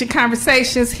with Kitchen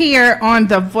Conversations here on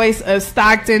the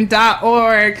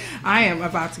voiceofstockton.org. I am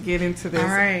about to get into this. All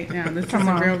right, now this is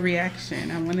a real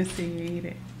reaction. I want to see you eat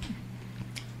it.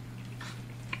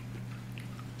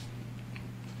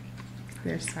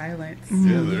 There's silence.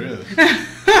 Yeah, there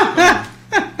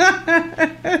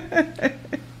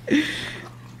is.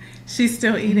 She's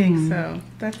still eating, so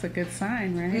that's a good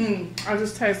sign, right? I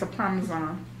just taste the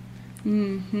Parmesan.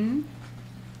 Mm-hmm.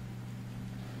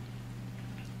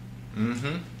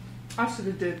 Mm-hmm. I should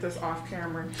have did this off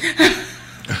camera.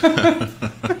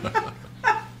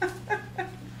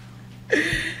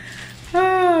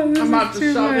 I'm about to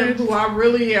show them who I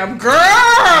really am. Girl!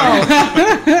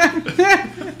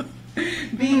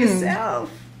 Be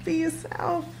yourself. Be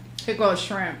yourself. Here goes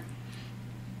shrimp.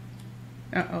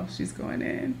 Uh-oh, she's going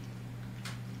in.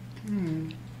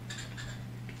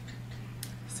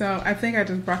 So I think I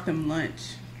just brought them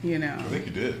lunch, you know. I think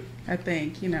you did. I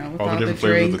think, with all all the the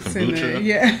different drinks flavors of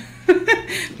the and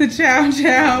kombucha. the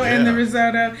chow and the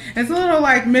risotto. It's a little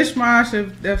like mishmash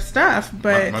of stuff,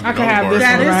 but I can have this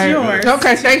that one, is right? yours.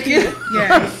 Okay, thank you.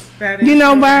 Yes, that is You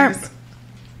know yours. what?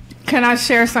 Can I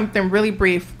share something really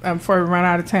brief before we run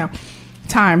out of time?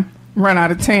 Run out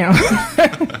of town.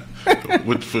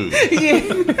 With food.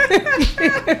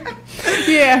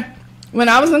 Yeah. When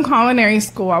I was in culinary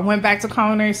school, I went back to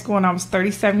culinary school when I was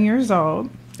 37 years old.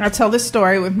 I tell this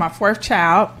story with my fourth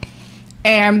child.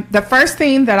 And the first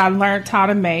thing that I learned how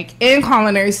to make in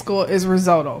culinary school is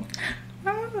risotto.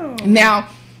 Oh. Now,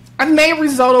 I've made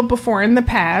risotto before in the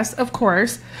past, of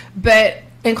course, but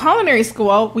in culinary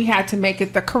school, we had to make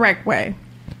it the correct way.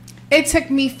 It took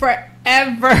me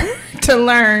forever to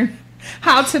learn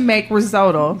how to make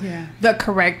risotto the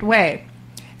correct way.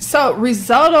 So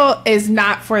risotto is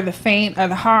not for the faint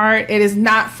of the heart. It is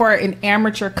not for an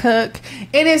amateur cook.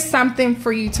 It is something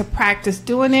for you to practice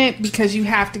doing it because you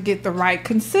have to get the right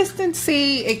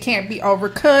consistency. It can't be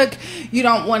overcooked. You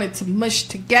don't want it to mush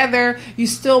together. You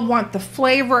still want the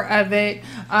flavor of it.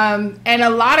 And a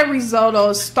lot of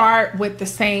risottos start with the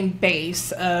same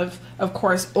base of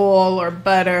course, oil or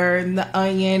butter and the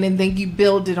onion, and then you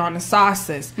build it on the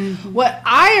sauces. Mm-hmm. What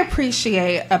I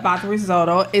appreciate about the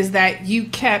risotto is that you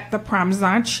kept the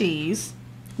Parmesan cheese,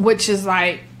 which is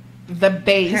like the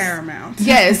base. Paramount.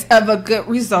 Yes, of a good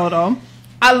risotto.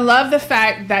 I love the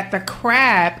fact that the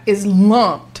crab is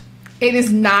lumped. It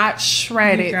is not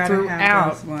shredded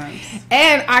throughout.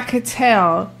 And I could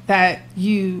tell that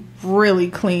you really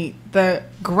cleaned the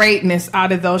greatness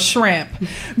out of those shrimp.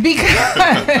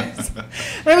 Because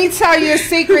let me tell you a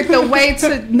secret. The way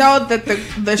to know that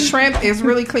the shrimp is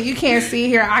really clean, you can't see it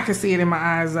here. I can see it in my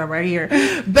eyes right here.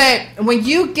 But when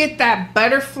you get that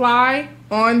butterfly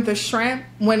on the shrimp,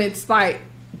 when it's like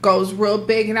goes real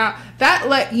big and out, that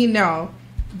let you know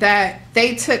that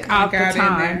they took out the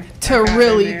time to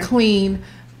really clean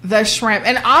the shrimp.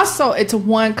 And also, it's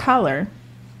one color.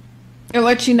 It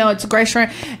lets you know it's a gray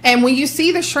shrimp. And when you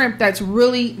see the shrimp that's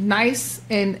really nice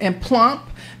and plump,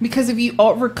 because if you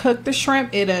overcook the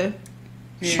shrimp, it'll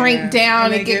shrink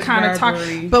down and get kind of tough.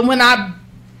 But when I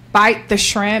bite the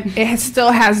shrimp, it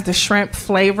still has the shrimp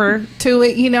flavor to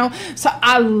it, So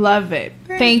I love it.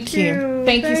 Thank you.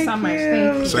 Thank you so much.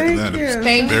 Thank you. Second that.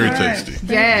 It's very tasty.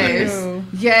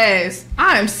 Yes.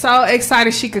 I am so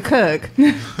excited she could cook.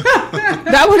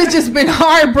 That would have just been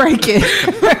heartbreaking.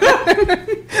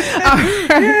 All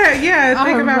Yeah.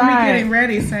 Think about me getting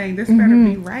ready, saying this better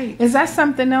be right. Is that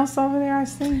something else over there I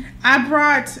see? I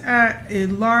brought a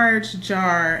large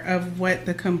jar of what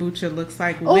the kombucha looks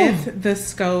like with the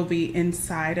SCOBY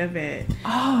inside of it.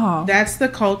 Oh. That's the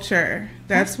culture.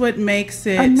 That's what makes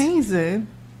it amazing.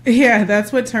 Yeah,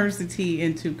 that's what turns the tea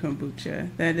into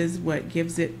kombucha. That is what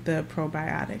gives it the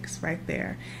probiotics right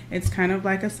there. It's kind of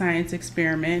like a science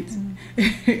experiment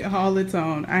all its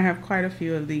own. I have quite a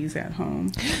few of these at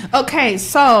home. Okay,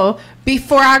 so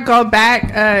before I go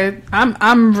back,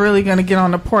 I'm really going to get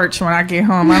on the porch when I get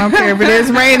home. I don't care if it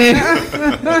is raining.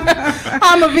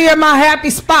 I'm going to be in my happy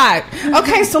spot.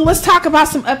 Okay, so let's talk about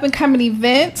some up-and-coming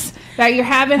events that you're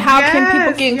having. How can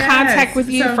people get in contact with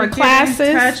you for classes? Get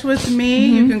in touch with me.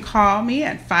 You can call me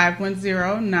at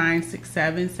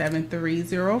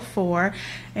 510-967-7304.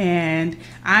 And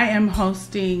I am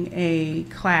hosting a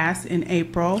class in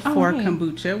April for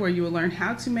kombucha, where you will learn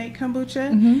how to make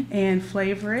kombucha and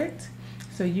flavor it.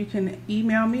 So you can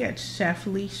email me at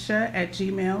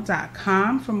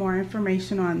chefleisha@gmail.com for more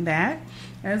information on that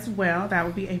as well. That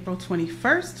will be April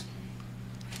 21st.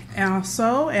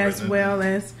 Also, as well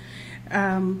as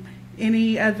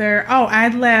any other. I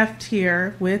left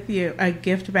here with you a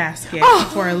gift basket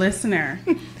for a listener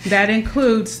that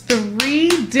includes 3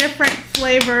 different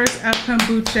flavors of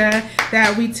kombucha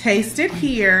that we tasted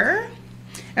here,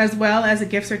 as well as a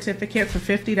gift certificate for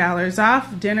 $50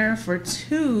 off dinner for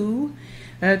 2.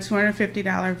 A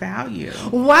 $250 value.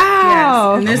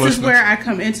 Wow. Yes. And this is where I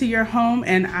come into your home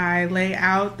and I lay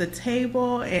out the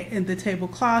table and the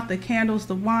tablecloth, the candles,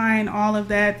 the wine, all of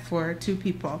that for 2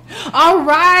 people. All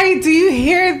right. Do you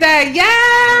hear that?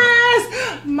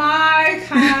 Yes. My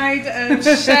kind of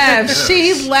chef.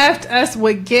 She left us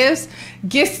with gifts.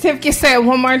 Gift certificates, say it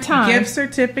one more time. Gift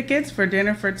certificates for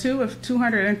dinner for 2 of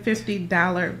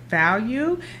 $250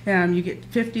 value. You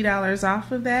get $50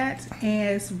 off of that,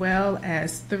 as well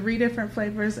as 3 different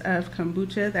flavors of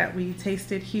kombucha that we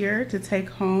tasted here to take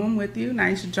home with you.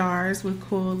 Nice jars with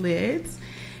cool lids.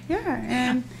 Yeah,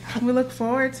 and we look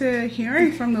forward to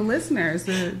hearing from the listeners,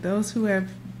 those who have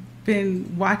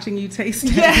been watching you taste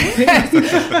it. Yes.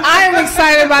 I am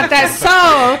excited about that.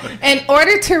 So, in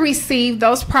order to receive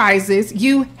those prizes,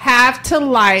 you have to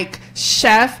like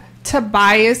Chef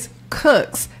Tobias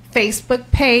Cooks Facebook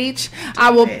page.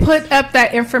 I will put up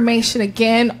that information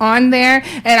again on there,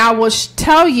 and I will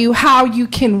tell you how you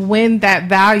can win that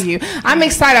value. I'm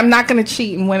excited. I'm not going to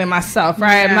cheat and win it myself,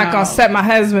 right? I'm not going to set my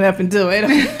husband up and do it.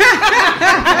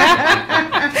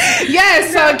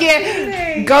 Yes, so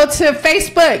again, go to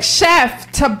Facebook,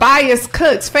 Chef Tobias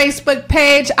Cooks Facebook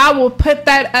page. I will put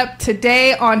that up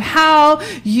today on how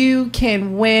you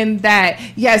can win that.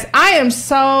 Yes, I am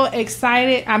so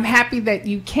excited. I'm happy that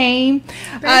you came.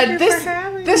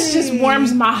 This just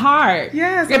warms my heart.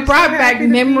 Yes, it brought back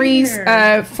memories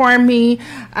for me.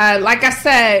 Like I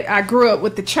said, I grew up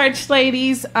with the church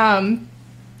ladies.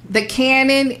 The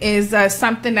canon is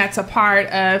something that's a part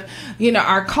of,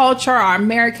 our culture, our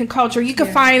American culture. You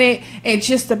can find it in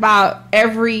just about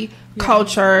every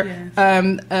culture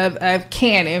of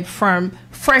canon, from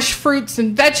fresh fruits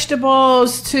and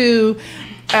vegetables to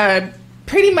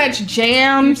pretty much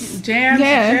jams,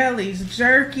 jellies,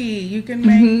 jerky. You can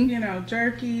make,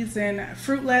 jerkies and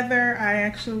fruit leather. I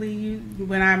actually use,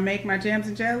 when I make my jams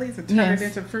and jellies, I turn it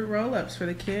into fruit roll-ups for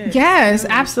the kids. Yes,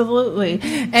 absolutely.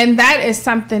 And that is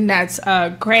something that's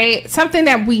great, something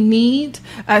that we need,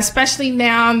 especially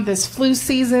now in this flu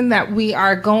season that we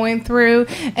are going through.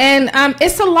 And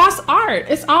it's a lost art.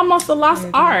 It's almost a lost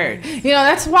art.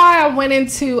 That's why I went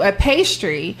into a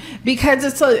pastry, because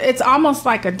it's almost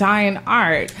like a dying art.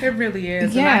 It really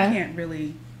is. And I can't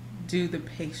really do the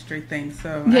pastry thing,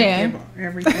 so I give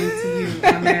everything to you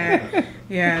on that.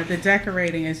 Yeah, the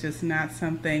decorating is just not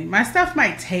something. My stuff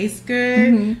might taste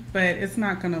good, but it's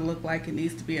not going to look like it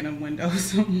needs to be in a window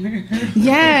somewhere.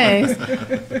 Yes.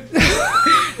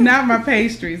 Not my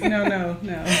pastries. No.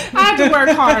 I had to work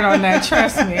hard on that.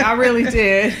 Trust me, I really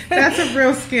did. That's a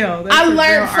real skill. I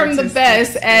learned from the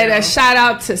best. And a shout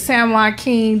out to San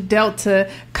Joaquin Delta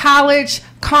College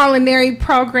culinary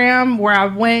program, where I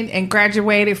went and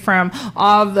graduated from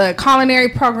all the culinary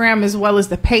program as well as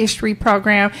the pastry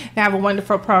program. They have a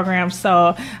wonderful program,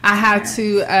 so I have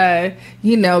to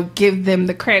give them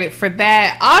the credit for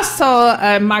that.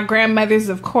 Also, my grandmothers,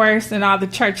 of course, and all the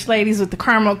church ladies with the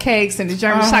caramel cakes and the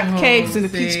German chocolate cakes and the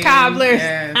peach cobblers.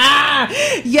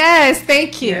 Yes,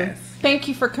 thank you. Thank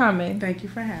you for coming. Thank you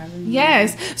for having me.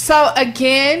 Yes. So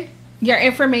again, Your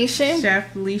information?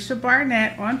 Chef Leisha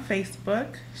Barnett on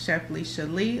Facebook, Chef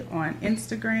Leisha Lee on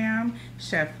Instagram,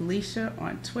 Chef Leisha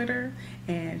on Twitter,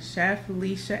 and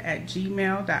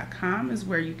chefleisha@gmail.com is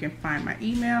where you can find my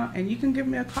email, and you can give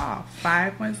me a call,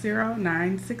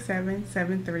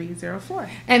 510-967-7304.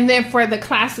 And then for the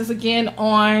classes again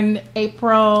on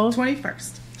April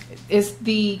 21st. Is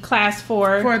the class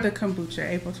for the kombucha,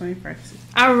 April 21st.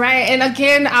 All right, and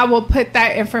again, I will put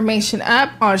that information up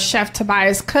on Chef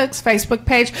Tobias Cook's Facebook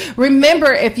page.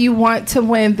 Remember, if you want to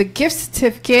win the gift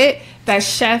certificate that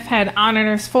Chef had honored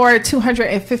us for,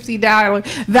 $250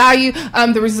 value.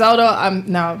 The risotto,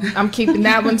 no, I'm keeping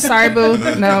that one. Sorry, boo.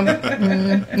 No,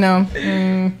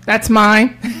 that's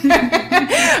mine.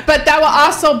 But that will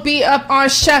also be up on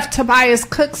Chef Tobias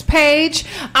Cook's page.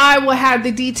 I will have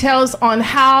the details on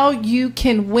how you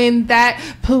can win that.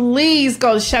 Please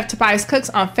go to Chef Tobias Cook's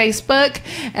on Facebook.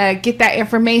 Get that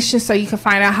information so you can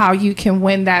find out how you can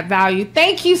win that value.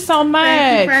 Thank you so much.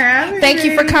 Thank you for having me. Thank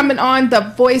you for coming on the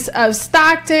Voice of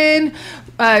Stockton.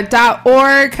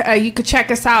 .org. You can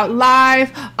check us out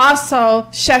live. Also,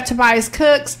 Chef Tobias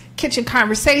Cooks Kitchen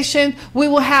Conversation. We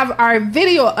will have our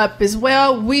video up as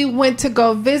well. We went to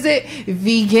go visit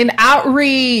Vegan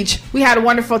Outreach. We had a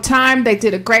wonderful time. They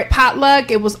did a great potluck.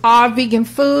 It was all vegan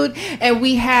food, and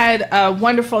we had a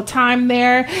wonderful time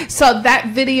there. So that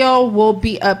video will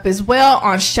be up as well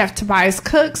on Chef Tobias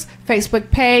Cooks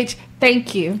Facebook page.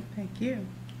 Thank you. Thank you.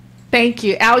 Thank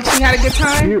you. Alex, you had a good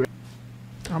time?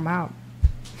 I'm out.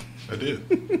 I did.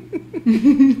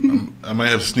 I might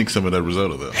have to sneak some of that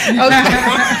risotto, though. Okay.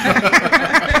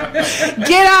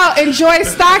 Get out. Enjoy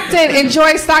Stockton.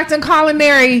 Enjoy Stockton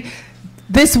Culinary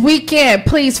this weekend.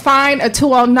 Please find a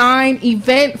 209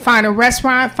 event. Find a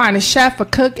restaurant. Find a chef, a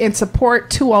cook, and support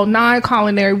 209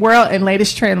 Culinary World and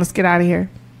latest trend. Let's get out of here.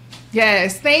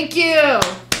 Yes. Thank you.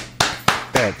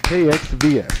 At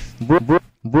KXVS.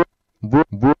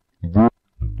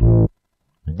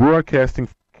 Broadcasting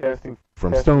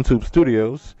from Stone Tube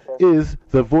Studios is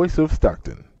the Voice of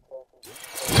Stockton.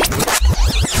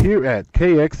 Here at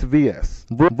KXVS,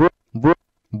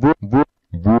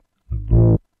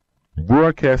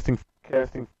 broadcasting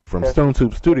from Stone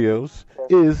Tube Studios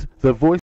is the Voice